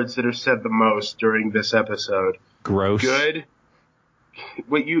key words that are said the most during this episode? Gross. Good.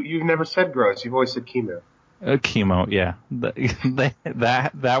 Wait, you've never said gross. You've always said chemo. Chemo, yeah.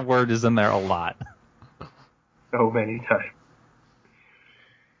 That word is in there a lot. So many times.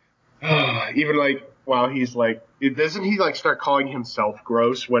 Even like while he's like, doesn't he like start calling himself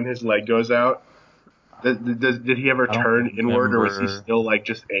gross when his leg goes out? Did he ever I don't turn inward, or was he remember. still like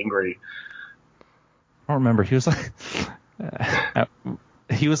just angry? I don't remember. He was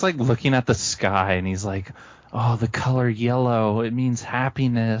like, looking at the sky, and he's like, "Oh, the color yellow, it means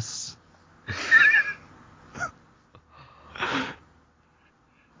happiness."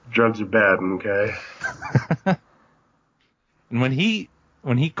 Drugs are bad, okay? And when he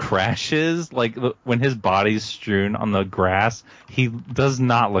crashes, like when his body's strewn on the grass, he does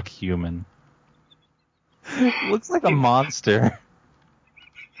not look human. He looks like a monster.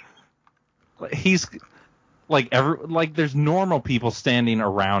 He's like there's normal people standing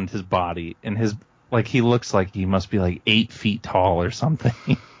around his body, and he looks like he must be like 8 feet tall or something.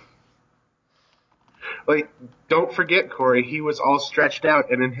 Like, don't forget, Corey, he was all stretched out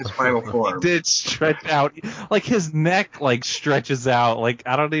and in his final form. He did stretch out, like his neck like stretches out. Like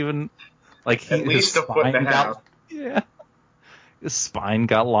I don't even like At least a foot and a half. Yeah, his spine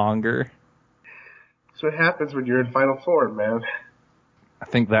got longer. That's what happens when you're in final form, man. I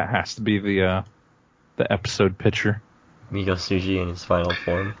think that has to be the episode picture. Mito Suji in his final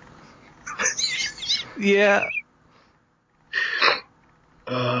form. Yeah.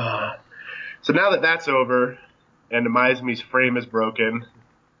 So now that that's over, and Maizumi's frame is broken,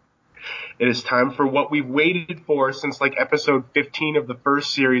 it is time for what we've waited for since like episode 15 of the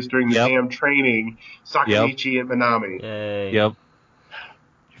first series during the damn training, Sakamichi and Manami. Yay. Yep.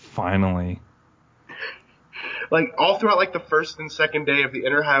 Finally. Like, all throughout like the first and second day of the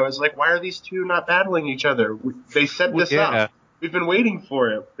Inner High, I was like, why are these two not battling each other? They set this up. We've been waiting for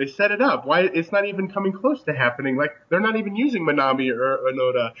it. They set it up. Why? It's not even coming close to happening. Like, they're not even using Manami or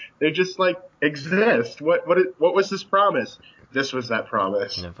Onoda. They just, like, exist. What was this promise? This was that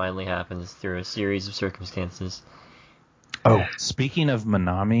promise. And it finally happens through a series of circumstances. Oh, speaking of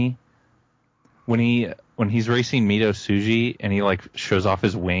Manami, when he's racing Mito Suji and he, like, shows off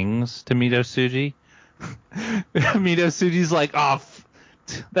his wings to Mito Suji, Mito Suji's like, oh,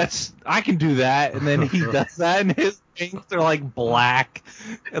 I can do that. And then he does that, and his wings are like black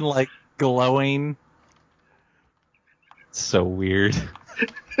and like glowing. It's so weird.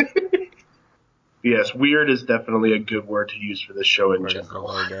 Yes, weird is definitely a good word to use for this show in Where does the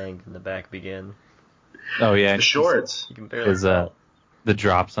general. low gang in the back begin? Oh yeah, The shorts. You can barely tell. The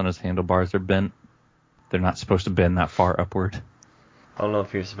drops on his handlebars are bent. They're not supposed to bend that far upward. I don't know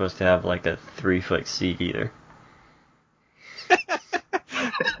if you're supposed to have like a 3-foot seat either.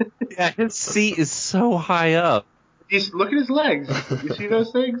 Yeah, his seat is so high up. Look at his legs. You see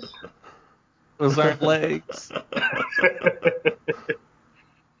those things? Those aren't legs.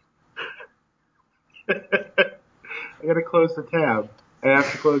 I gotta close the tab. I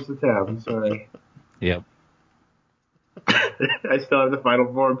have to close the tab. I'm sorry. Yep. I still have the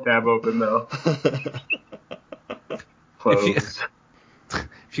final form tab open though. Close.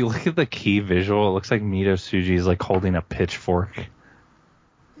 If you look at the key visual, it looks like Mito Suji is like holding a pitchfork.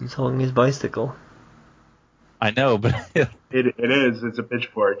 He's holding his bicycle. I know, but It is. It's a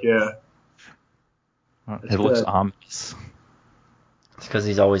pitchfork. Yeah. It looks ominous. It's because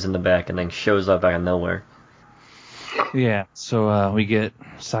he's always in the back and then shows up out of nowhere. Yeah. So we get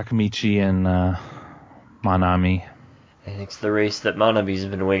Sakamichi and Manami. And it's the race that Manami's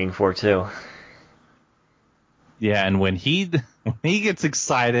been waiting for too. Yeah, and when he gets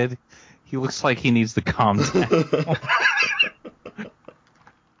excited, he looks like he needs the calm down.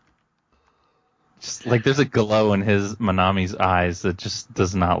 Just like there's a glow in his Manami's eyes that just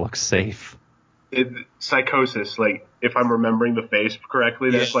does not look safe. Psychosis, like if I'm remembering the face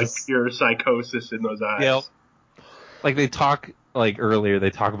correctly, that's Yes. like pure psychosis in those eyes. Yep. Like they talk like earlier, they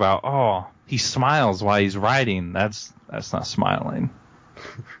talk about, oh, he smiles while he's riding. That's not smiling.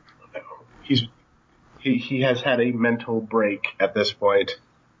 He has had a mental break at this point.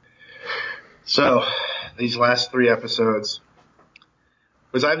 So, these last 3 episodes,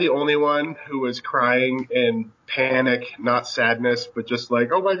 was I the only one who was crying in panic, not sadness, but just like,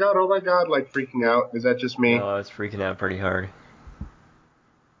 oh my god, like freaking out? Is that just me? No, I was freaking out pretty hard.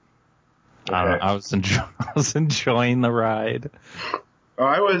 Okay. I don't know, I was enjoying the ride. Oh,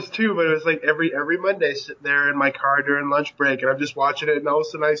 I was too, but it was like every Monday sitting there in my car during lunch break, and I'm just watching it, and all of a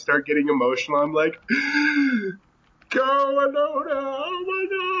sudden I start getting emotional. I'm like, go Onoda, oh my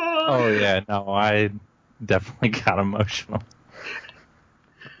god! Oh yeah, no, I definitely got emotional.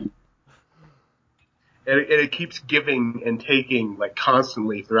 And it keeps giving and taking like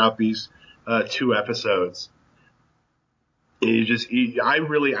constantly throughout these 2 episodes. And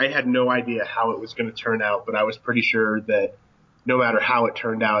I had no idea how it was going to turn out, but I was pretty sure that no matter how it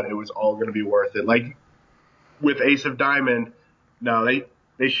turned out, it was all going to be worth it. Like with Ace of Diamond, no,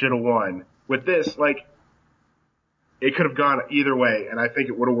 they should have won. With this, like, it could have gone either way, and I think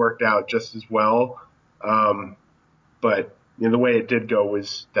it would have worked out just as well. But the way it did go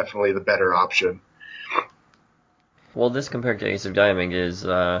was definitely the better option. Well, this compared to Ace of Diamond is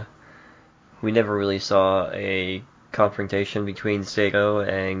we never really saw a confrontation between Seiko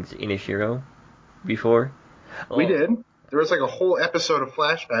and Inashiro before. We did. There was like a whole episode of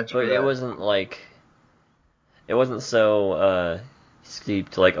flashbacks. But it wasn't so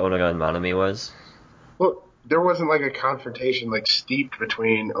steeped like Onoda and Manami was. Well, there wasn't like a confrontation like steeped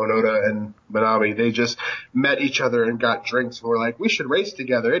between Onoda and Manami. They just met each other and got drinks and were like, we should race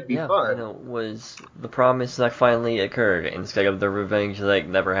together. It'd be fun. It was the promise that finally occurred instead of the revenge that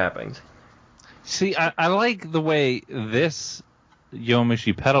never happened. See, I like the way this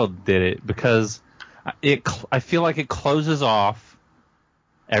Yomiuri Pedal did it because I feel like it closes off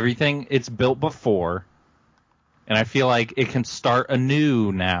everything it's built before, and I feel like it can start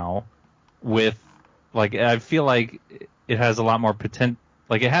anew now with, like, I feel like it has a lot more potential.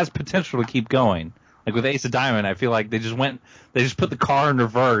 Like, it has potential to keep going. Like with Ace of Diamond, I feel like they just put the car in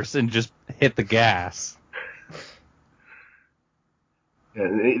reverse and just hit the gas. Yeah,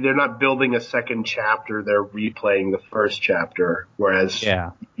 they're not building a second chapter, they're replaying the first chapter. Whereas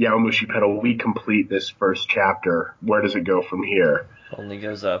Yomiuri Pedal, we complete this first chapter. Where does it go from here? Only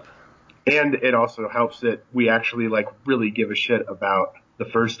goes up. And it also helps that we actually like really give a shit about the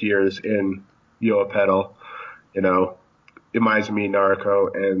first years in Yoa Pedal. Imaizumi,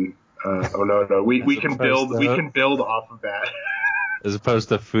 Naruko, and Onoda. We can build off of that. As opposed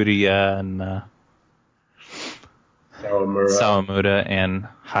to Furuya and Sawamura and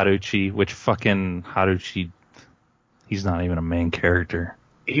Haruchi, which fucking Haruchi, he's not even a main character.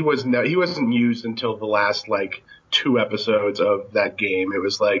 He wasn't used until the last like 2 episodes of that game. It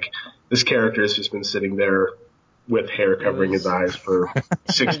was like this character has just been sitting there with hair covering his eyes for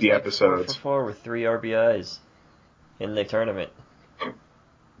 60 episodes. 4 with 3 RBIs in the tournament.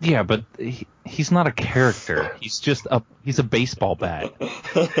 Yeah, but he's not a character. He's a baseball bat.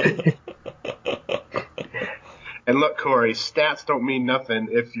 And look, Corey, stats don't mean nothing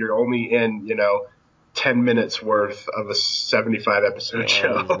if you're only in, 10 minutes worth of a 75 episode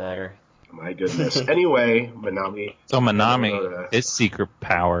show. It doesn't matter. My goodness. Anyway, Manami. So Manami, his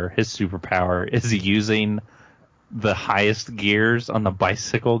superpower is using the highest gears on the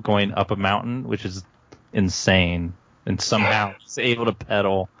bicycle going up a mountain, which is insane. And somehow he's able to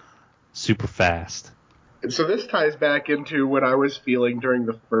pedal super fast. And so this ties back into what I was feeling during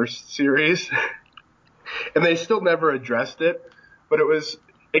the first series. And they still never addressed it, but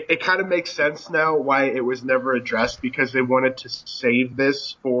it kind of makes sense now why it was never addressed, because they wanted to save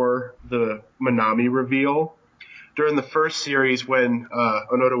this for the Manami reveal. During the first series, when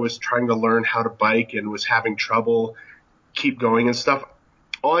Onoda was trying to learn how to bike and was having trouble keep going and stuff,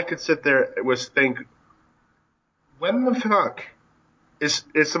 all I could sit there was think, when the fuck is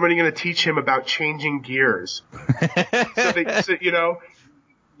somebody going to teach him about changing gears? So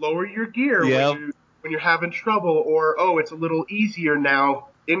lower your gear when you're having trouble, or, oh, it's a little easier now,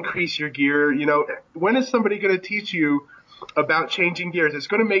 increase your gear. When is somebody going to teach you about changing gears? It's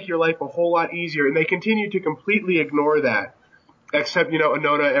going to make your life a whole lot easier. And they continue to completely ignore that. Except,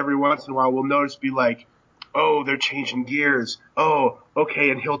 Onoda every once in a while will notice, be like, oh, they're changing gears. Oh, okay.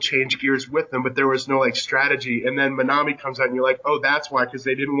 And he'll change gears with them, but there was no strategy. And then Manami comes out and you're like, oh, that's why, because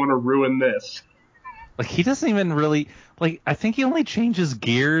they didn't want to ruin this. Like, he doesn't even really, I think he only changes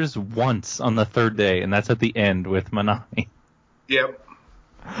gears once on the 3rd day, and that's at the end with Manami. Yep.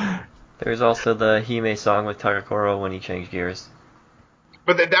 There's also the Hime song with Takakoro when he changed gears.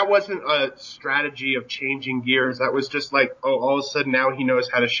 But that wasn't a strategy of changing gears. That was just all of a sudden now he knows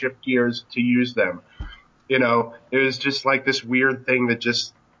how to shift gears to use them. It was just this weird thing that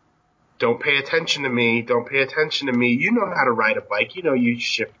just, don't pay attention to me. Don't pay attention to me. You know how to ride a bike. You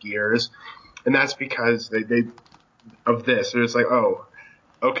shift gears. And that's because they of this. It was oh,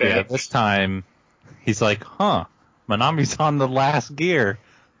 okay. Yeah, this time he's like, Manami's on the last gear.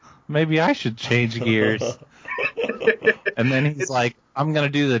 Maybe I should change gears. And then he's like, I'm going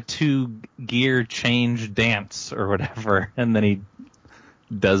to do the 2-gear change dance or whatever. And then he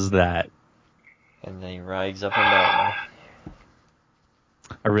does that. And then he rides up a mountain.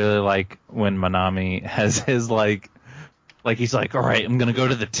 I really like when Manami has his he's like, all right, I'm going to go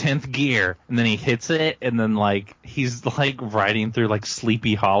to the 10th gear. And then he hits it, and then, he's, riding through,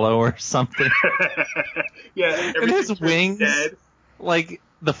 Sleepy Hollow or something. Yeah, and his wings, dead.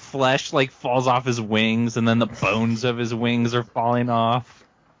 The flesh, falls off his wings, and then the bones of his wings are falling off.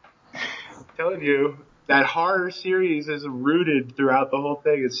 I'm telling you, that horror series is rooted throughout the whole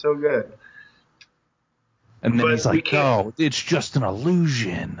thing. It's so good. And then he's like, no, it's just an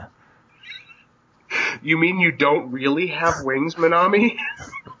illusion. You mean you don't really have wings, Manami?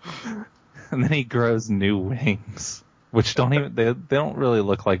 And then he grows new wings, which they don't really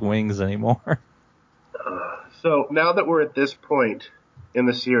look like wings anymore. So now that we're at this point in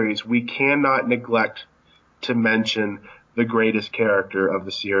the series, we cannot neglect to mention the greatest character of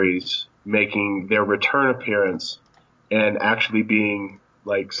the series making their return appearance and actually being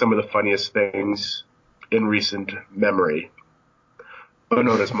like some of the funniest things in recent memory.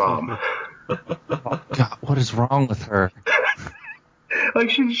 Onoda's mom. Oh, God, what is wrong with her? Like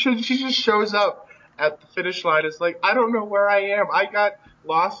she just shows up at the finish line. It's like, I don't know where I am. I got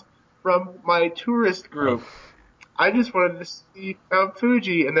lost from my tourist group. I just wanted to see Mount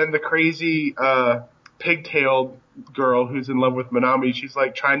Fuji. And then the crazy pigtailed girl who's in love with Minami, she's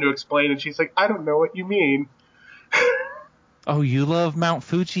like trying to explain, and she's like, I don't know what you mean. Oh, you love Mount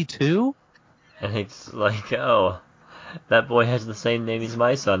Fuji too? And it's like, oh, that boy has the same name as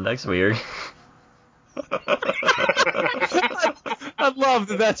my son. That's weird. I love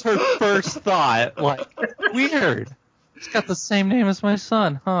that that's her first thought. Like, weird. He's got the same name as my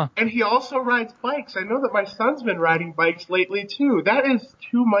son, huh? And he also rides bikes. I know that my son's been riding bikes lately too. That is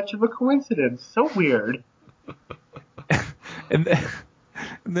too much of a coincidence. So weird. And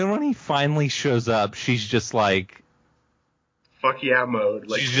then when he finally shows up, she's just like, Fuck yeah mode.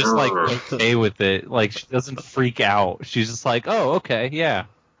 Like, she's just like okay with it. Like, she doesn't freak out. She's just like, oh, okay, yeah.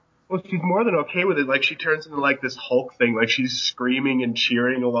 well, she's more than okay with it. Like, she turns into like this Hulk thing. Like, she's screaming and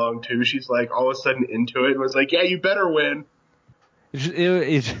cheering along too. She's like all of a sudden into it and was like, yeah, you better win.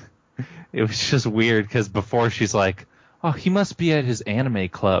 It was just weird because before she's like, oh, he must be at his anime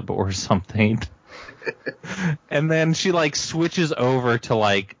club or something. And then she like switches over to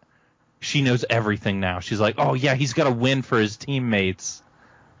like, she knows everything now. She's like, oh yeah, he's got to win for his teammates.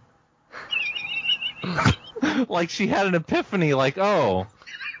 Like she had an epiphany, like, oh,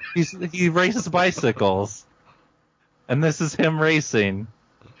 he races bicycles. And this is him racing.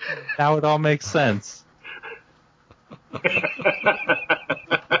 Now it all makes sense.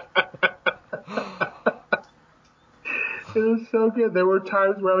 It was so good. There were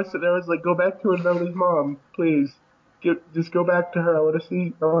times where I was sitting there, I was like, go back to Anoda's mom, please. Just go back to her. I want to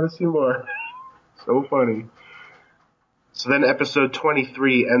see more. So funny. So then episode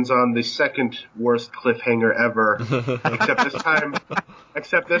 23 ends on the second worst cliffhanger ever.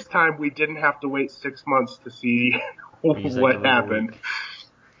 Except this time we didn't have to wait 6 months to see what happened.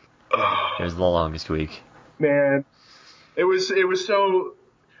 It was the longest week. Man, it was so,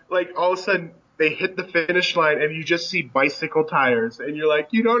 like, all of a sudden they hit the finish line and you just see bicycle tires and you're like,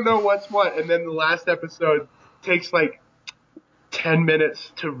 you don't know what's what. And then the last episode takes like 10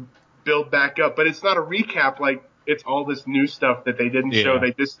 minutes to build back up, but it's not a recap. Like, it's all this new stuff that they didn't show.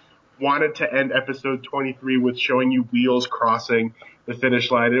 They just wanted to end episode 23 with showing you wheels crossing the finish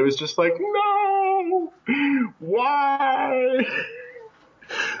line. It was just like, no, why?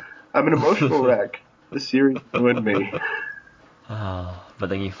 I'm an emotional wreck. The series ruined me. Oh, but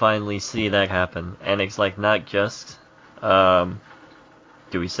then you finally see that happen, and it's like not just, do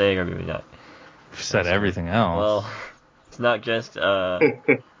we say it or do we not? We've said everything else. Well, it's not just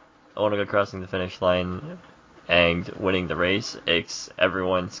Onaga crossing the finish line and winning the race. It's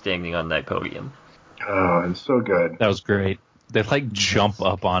everyone standing on that podium. Oh, it's so good. That was great. They like jump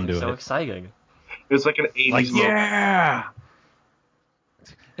up onto it. So exciting. It was like an 80s Like, moment. yeah!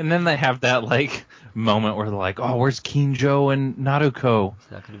 And then they have that like moment where they're like, oh, where's Kinjo and Naruko?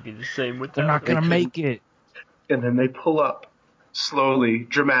 It's not going to be the same with They're not going to make it. And then they pull up slowly,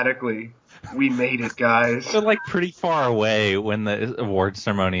 dramatically. We made it, guys. They're like pretty far away when the award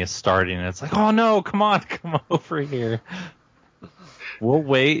ceremony is starting. And it's like, oh no, come over here. We'll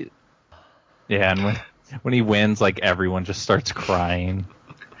wait. Yeah, and when he wins, like everyone just starts crying.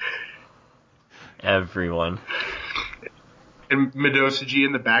 Everyone. And Midosuji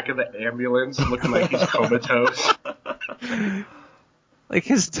in the back of the ambulance looking like he's comatose. Like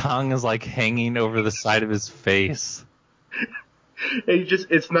his tongue is like hanging over the side of his face. And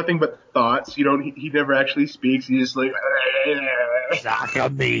it's nothing but thoughts. He never actually speaks. He's just like,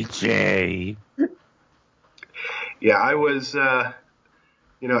 Sakamichi. Yeah, I was,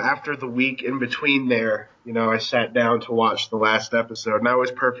 after the week in between there, I sat down to watch the last episode and I was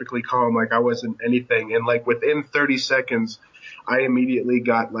perfectly calm. Like I wasn't anything. And like within 30 seconds, I immediately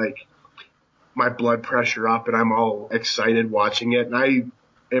got like my blood pressure up and I'm all excited watching it. And I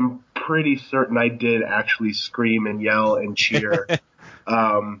am pretty certain I did actually scream and yell and cheer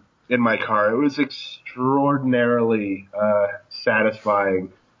in my car. It was extraordinarily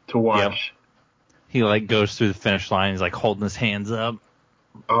satisfying to watch. Yep. He like goes through the finish line. He's like holding his hands up.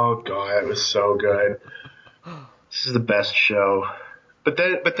 Oh god, it was so good. This is the best show. But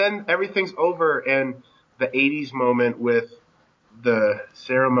then everything's over and the 80s moment with the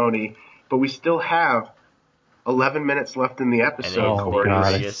ceremony but we still have 11 minutes left in the episode. And Corey.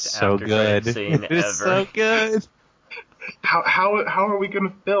 God, it's so good. It's so good. How are we going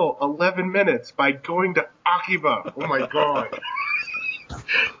to fill 11 minutes by going to Akiba? Oh my god.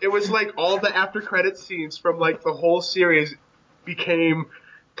 It was like all the after credit scenes from like the whole series became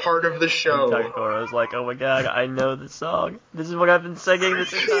part of the show. And Takakura was like, oh my god, I know the song. This is what I've been singing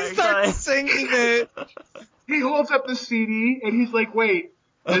this entire time. Singing it. He holds up the CD and he's like, wait,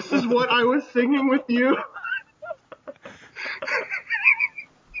 this is what I was singing with you?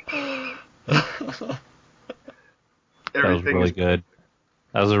 That was really good.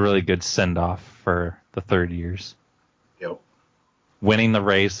 That was a really good send-off for the third years. Yep. Winning the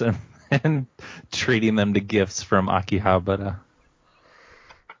race and treating them to gifts from Akihabara.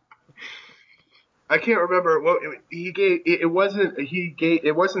 I can't remember what he gave. It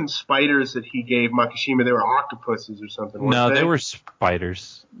wasn't spiders that he gave Makishima. They were octopuses or something. No, they were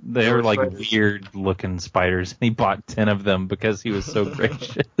spiders. They were like spiders. weird-looking spiders. And he bought 10 of them because he was so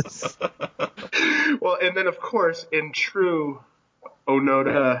gracious. Well, and then of course, in true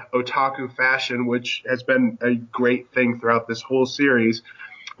Onoda otaku fashion, which has been a great thing throughout this whole series,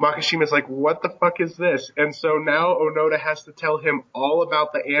 Makishima's like, what the fuck is this? And so now Onoda has to tell him all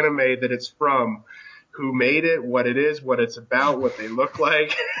about the anime that it's from, who made it, what it is, what it's about, what they look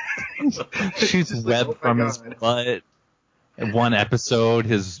like. Shoots web like, oh from my his God. butt. In one episode,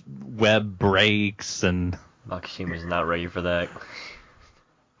 his web breaks and... Makishima's not ready for that.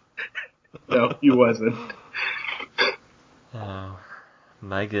 No, he wasn't. Oh,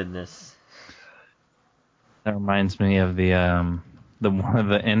 my goodness. That reminds me of the one of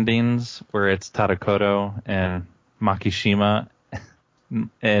the endings where it's Tadakoto and Makishima,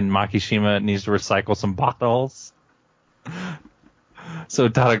 and Makishima needs to recycle some bottles. So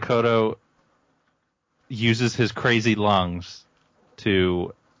Tadakoto uses his crazy lungs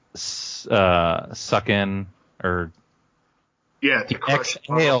to suck in, or Yeah, to crush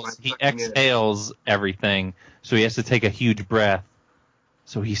he exhales everything, so he has to take a huge breath.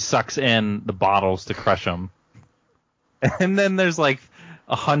 So he sucks in the bottles to crush them. And then there's like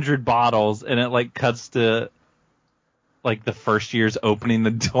 100 bottles, and it like cuts to like the first year's opening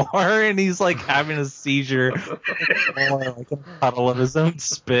the door, and he's like having a seizure, like a puddle of his own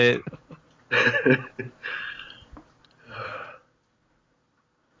spit. It's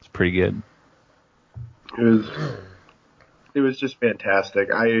pretty good. It was just fantastic.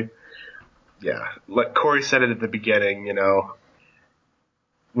 Like Corey said it at the beginning, you know,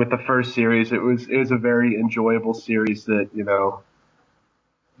 with the first series, it was a very enjoyable series that, you know,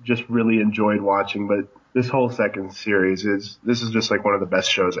 just really enjoyed watching. But this whole second series is just like one of the best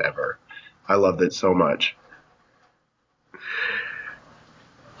shows ever. I loved it so much.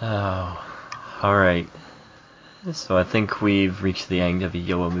 Oh, alright. So I think we've reached the end of the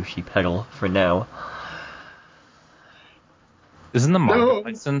Yowamushi pedal for now. Isn't the manga No.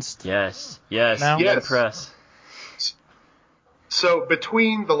 licensed? Yes, Now? Yen Yes. Press. So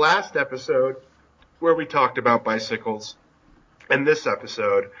between the last episode where we talked about bicycles and this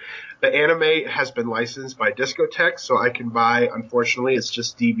episode, the anime has been licensed by Discotex, so I can buy. Unfortunately, it's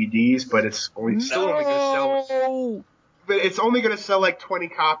just DVDs, but it's still only going to sell. But it's only going to sell like 20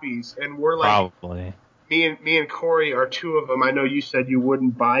 copies, and we're like, Probably. me and Corey are two of them. I know you said you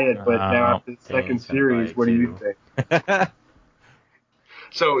wouldn't buy it, but now after the second Danny's gonna buy series, it what do you too. think?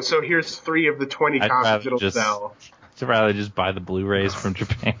 So here's 3 of the 20 I'd copies rather it'll just- sell. I'd rather just buy the Blu-rays from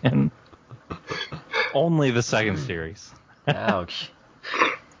Japan. Only the second series. Ouch.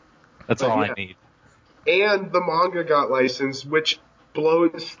 That's But all yeah. I need. And the manga got licensed, which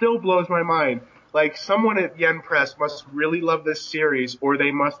still blows my mind. Like, someone at Yen Press must really love this series, or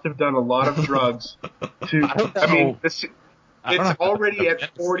they must have done a lot of drugs to. I don't know. I mean, I don't know it's how already to at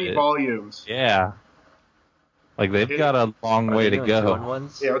convince 40 it. volumes. Yeah. Like, they've got a long Are way they to doing go.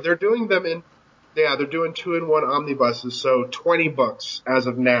 2-in-1s? Yeah, they're doing them in. Yeah, they're doing 2-in-1 omnibuses, so 20 books as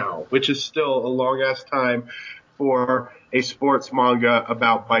of now, which is still a long ass time for a sports manga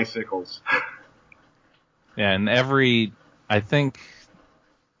about bicycles. Yeah, and I think,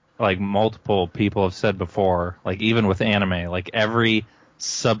 like, multiple people have said before, like, even with anime, like, every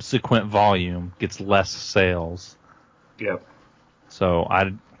subsequent volume gets less sales. Yep. So I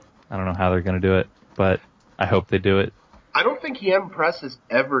don't know how they're going to do it, but I hope they do it. I don't think Yen Press has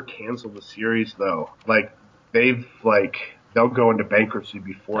ever canceled a series though. Like they'll go into bankruptcy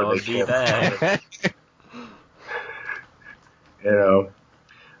before That they would be cancel. bad. You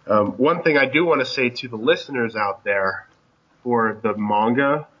know, one thing I do want to say to the listeners out there for the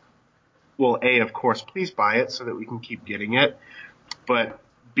manga, well, A, of course, please buy it so that we can keep getting it. But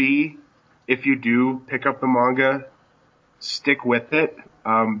B, if you do pick up the manga, stick with it,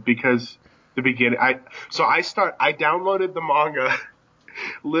 because the beginning, I downloaded the manga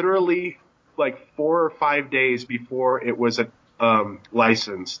literally like 4 or 5 days before it was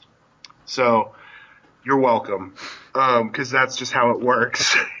licensed. So you're welcome, because that's just how it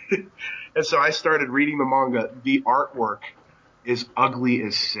works. And so I started reading the manga. The artwork is ugly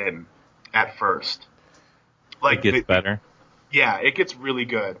as sin at first. Like it gets better. Yeah, it gets really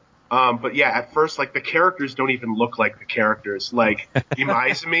good. But yeah, at first, like, the characters don't even look like the characters. Like,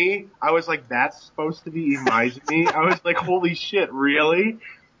 Imaizumi, I was like, that's supposed to be Imaizumi? I was like, holy shit, really?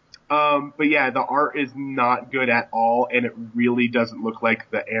 But yeah, the art is not good at all, and it really doesn't look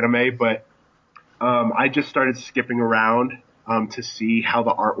like the anime, but I just started skipping around to see how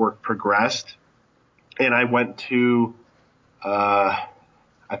the artwork progressed. And I went to, I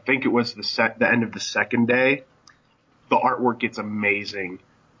think it was the end of the second day. The artwork gets amazing.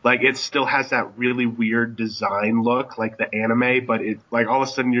 Like, it still has that really weird design look, like the anime, but it, like, all of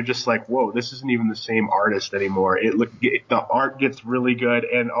a sudden you're just like, whoa, this isn't even the same artist anymore. The art gets really good,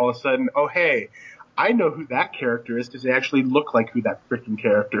 and all of a sudden, oh hey, I know who that character is because they actually look like who that freaking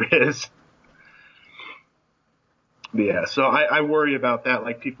character is. Yeah, so I worry about that,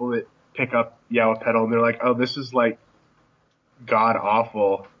 like people that pick up Yaoi Pedal and they're like, oh, this is like god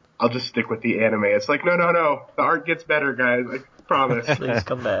awful. I'll just stick with the anime. It's like, no. The art gets better, guys. I promise. Please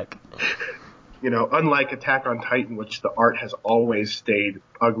come back. You know, unlike Attack on Titan, which the art has always stayed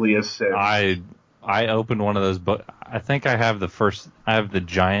ugly as sin. I opened one of those, but I think I have the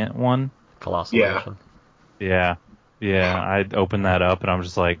giant one. Colossal Edition. Yeah. I opened that up and I'm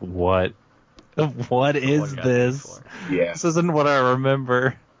just like, what? What is this? Yeah. This isn't what I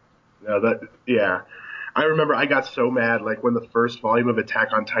remember. No, I remember I got so mad, like, when the first volume of Attack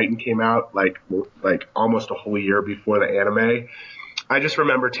on Titan came out, like almost a whole year before the anime. I just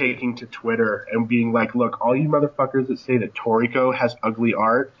remember taking to Twitter and being like, look, all you motherfuckers that say that Toriko has ugly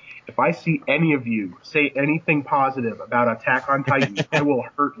art, if I see any of you say anything positive about Attack on Titan, I will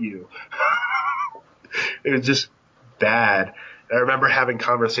hurt you. It was just bad. I remember having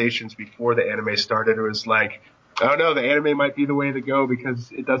conversations before the anime started. It was like, oh no, the anime might be the way to go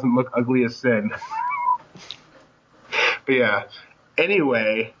because it doesn't look ugly as sin. But yeah.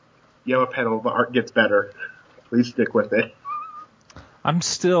 Anyway, Yaoi Pedal, the art gets better. Please stick with it. I'm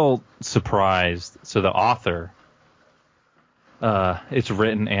still surprised. So the author, it's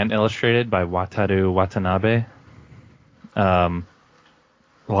written and illustrated by Wataru Watanabe.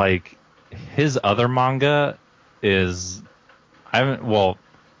 Like, his other manga is, I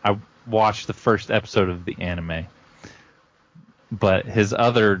watched the first episode of the anime, but his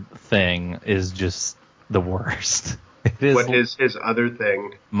other thing is just the worst. What is his other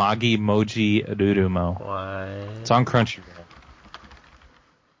thing? Magi Moji Rurumo. What? It's on Crunchyroll.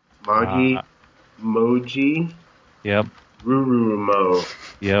 Magi Moji Yep. Rurumo.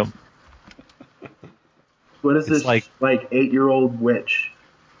 Yep. What is this, like 8-year-old witch?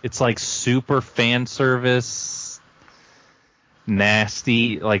 It's like super fan service,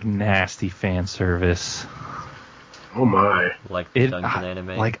 nasty fan service. Oh my. Like the Dungeon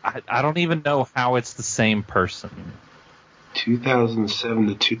anime? Like, I don't even know how it's the same person. 2007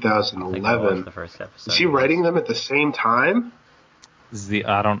 to 2011. The first episode. Is he writing them at the same time? Is the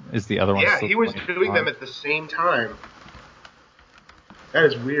other one? Yeah, he was doing them at the same time. That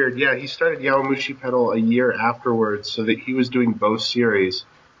is weird. Yeah, he started Yowamushi Pedal a year afterwards, so that he was doing both series.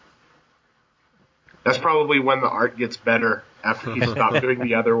 That's probably when the art gets better after he stopped doing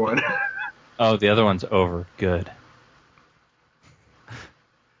the other one. Oh, the other one's over. Good.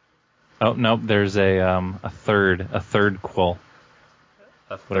 Oh no, there's a third quill.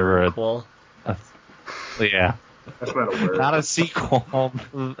 A third quill? Yeah. That's not a word. Not a sequel,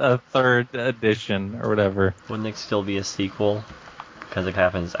 a third edition or whatever. Wouldn't it still be a sequel? Because it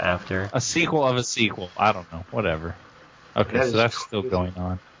happens after. A sequel of a sequel. I don't know. Whatever. Okay, so that's still going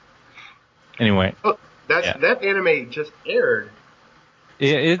on. Anyway. Oh, that anime just aired.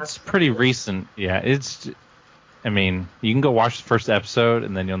 It's pretty recent. Yeah, I mean, you can go watch the first episode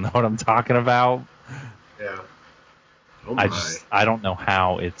and then you'll know what I'm talking about. Yeah. Oh my. I don't know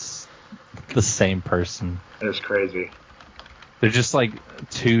how it's the same person. That is crazy. They're just like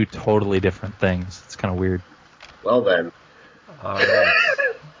two totally different things. It's kind of weird. Well then. Alright.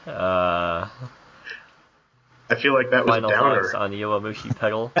 I feel like that was final downer. thoughts on Yowamushi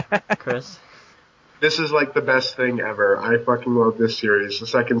Pedal, Chris? This is like the best thing ever. I fucking love this series. The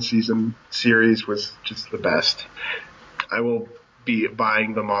second season series was just the best. I will be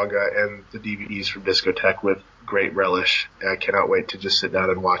buying the manga and the DVDs from Discotek with great relish. I cannot wait to just sit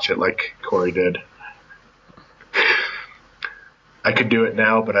down and watch it like Corey did. I could do it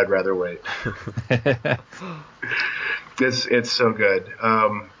now, but I'd rather wait. It's so good.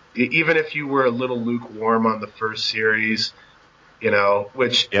 Even if you were a little lukewarm on the first series,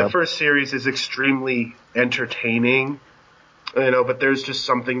 which the first series is extremely entertaining, but there's just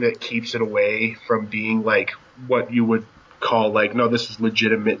something that keeps it away from being like what you would call like, no, this is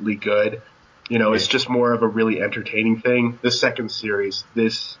legitimately good. It's just more of a really entertaining thing. The second series,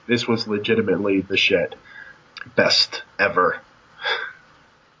 this was legitimately the shit. Best ever.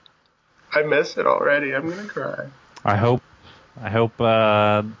 I miss it already. I'm gonna cry. I hope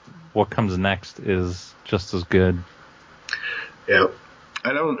what comes next is just as good. Yeah.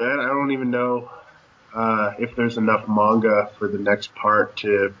 I don't even know if there's enough manga for the next part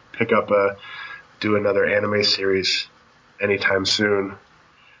to pick up do another anime series anytime soon.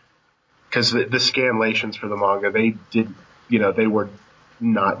 Because the scanlations for the manga, they were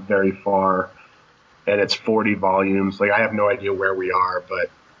not very far, and it's 40 volumes. Like, I have no idea where we are, but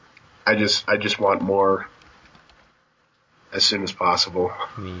I just want more as soon as possible.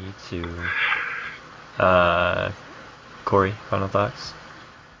 Me too. Corey, final thoughts?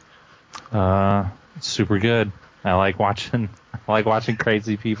 Super good. I like watching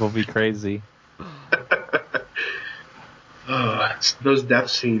crazy people be crazy. Those death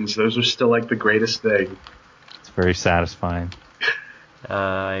scenes, those are still like the greatest thing. It's very satisfying.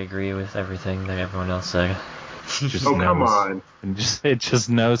 I agree with everything that everyone else said. Come on. And it just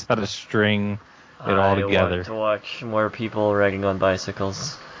knows how to string it all together. I want to watch more people riding on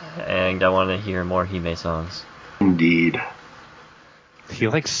bicycles, and I want to hear more Hime songs. Indeed. He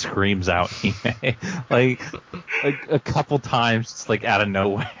like screams out Hime like a couple times, just like out of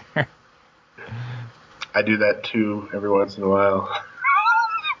nowhere. I do that too every once in a while.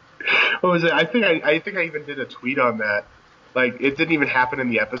 What was it? I think I even did a tweet on that. Like, it didn't even happen in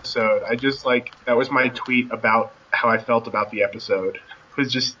the episode. I just that was my tweet about how I felt about the episode. It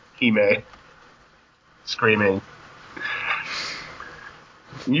was just Hime screaming.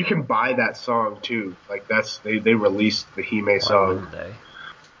 You can buy that song too. Like, they released the Hime song.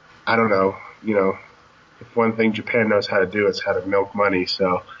 I don't know. If one thing Japan knows how to do, it's how to milk money.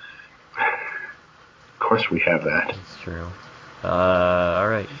 So, of course, we have that. That's true. All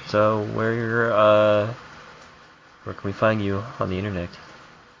right. So where can we find you on the internet?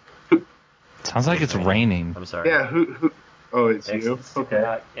 Sounds like it's raining. I'm sorry. Yeah. Who? Oh, it's you. It's Okay.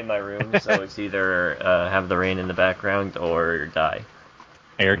 not in my room, so it's either have the rain in the background or die.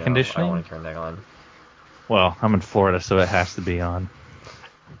 Air conditioning? I don't want to turn that on. Well, I'm in Florida, so it has to be on.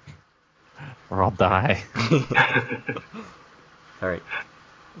 Or I'll die. All right.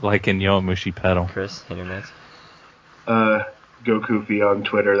 Like in Yowamushi Pedal. Chris, internet. Gokufi on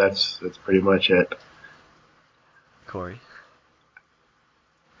Twitter. That's pretty much it. Corey.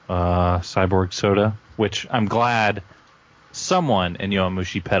 Cyborg Soda, which I'm glad someone in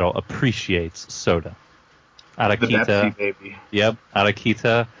Yowamushi Pedal appreciates soda. The Arakita, Pepsi baby. Yep,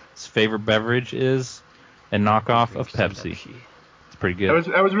 Arakita's favorite beverage is a knockoff of Pepsi. It's pretty good.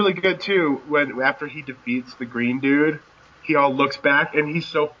 That was really good too. When after he defeats the green dude, he all looks back and he's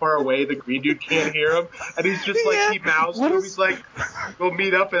so far away the green dude can't hear him, and he's just like he mouths to him. He's like, "We'll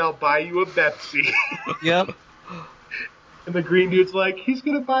meet up and I'll buy you a Pepsi." Yep. And the green dude's like, "He's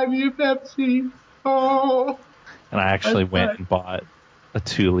gonna buy me a Pepsi." Oh. And I actually went and bought a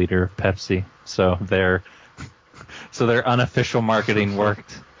 2-liter of Pepsi, so their unofficial marketing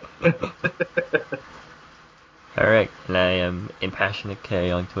worked. Alright, and I am Impassionate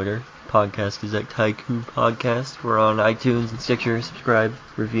K on Twitter. Podcast is at Taiku Podcast. We're on iTunes and Stitcher. Subscribe,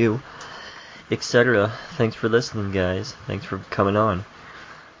 review, etc. Thanks for listening, guys. Thanks for coming on.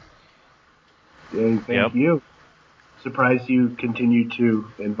 Thank you. Surprised you continue to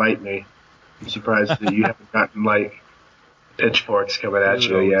invite me. I'm surprised that you haven't gotten like pitchforks coming at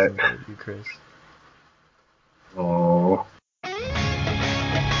you yet. You, Chris. Oh.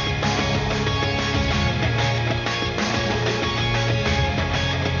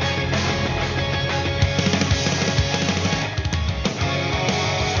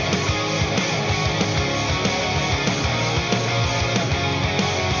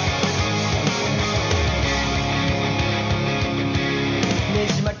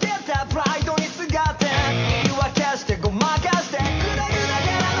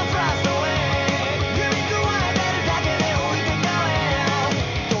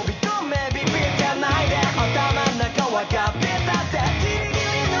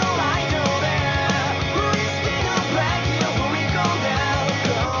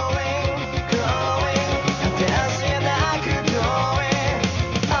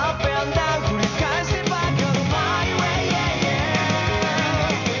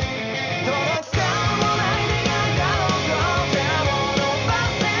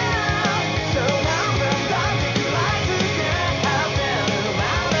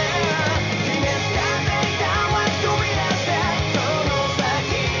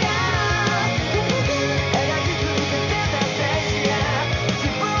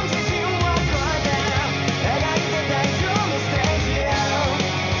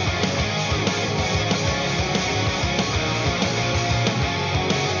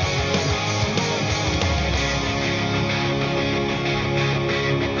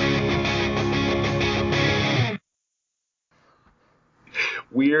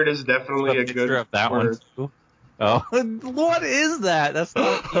 Weird is definitely a picture good of that word. one too. Oh, what is that? That's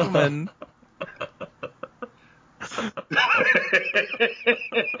not human.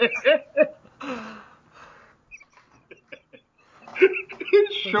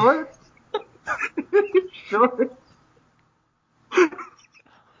 Shorts. Shorts.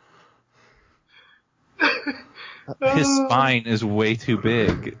 His spine is way too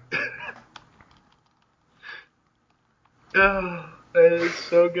big. Oh, that is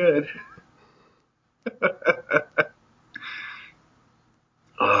so good.